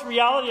harsh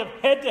reality of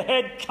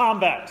head-to-head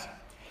combat.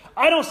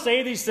 I don't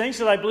say these things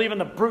because I believe in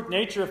the brute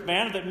nature of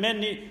man, that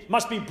men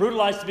must be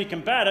brutalized to be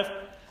combative.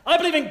 I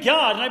believe in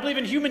God and I believe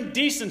in human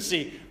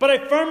decency, but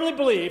I firmly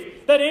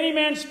believe that any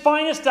man's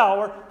finest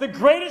hour, the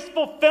greatest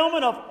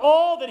fulfillment of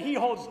all that he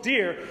holds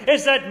dear,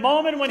 is that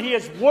moment when he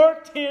has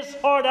worked his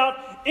heart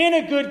out in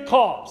a good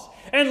cause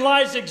and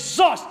lies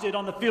exhausted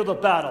on the field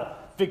of battle,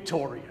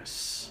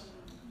 victorious.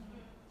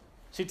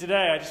 See,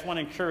 today I just want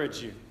to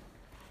encourage you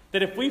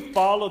that if we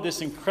follow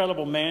this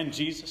incredible man,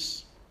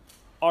 Jesus,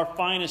 our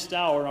finest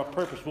hour and our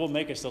purpose will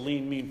make us a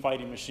lean, mean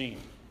fighting machine.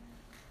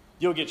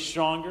 You'll get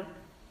stronger.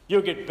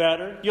 You'll get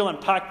better. You'll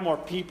impact more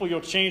people. You'll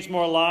change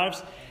more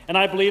lives. And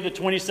I believe that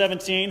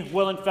 2017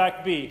 will, in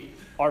fact, be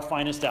our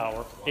finest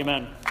hour.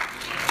 Amen.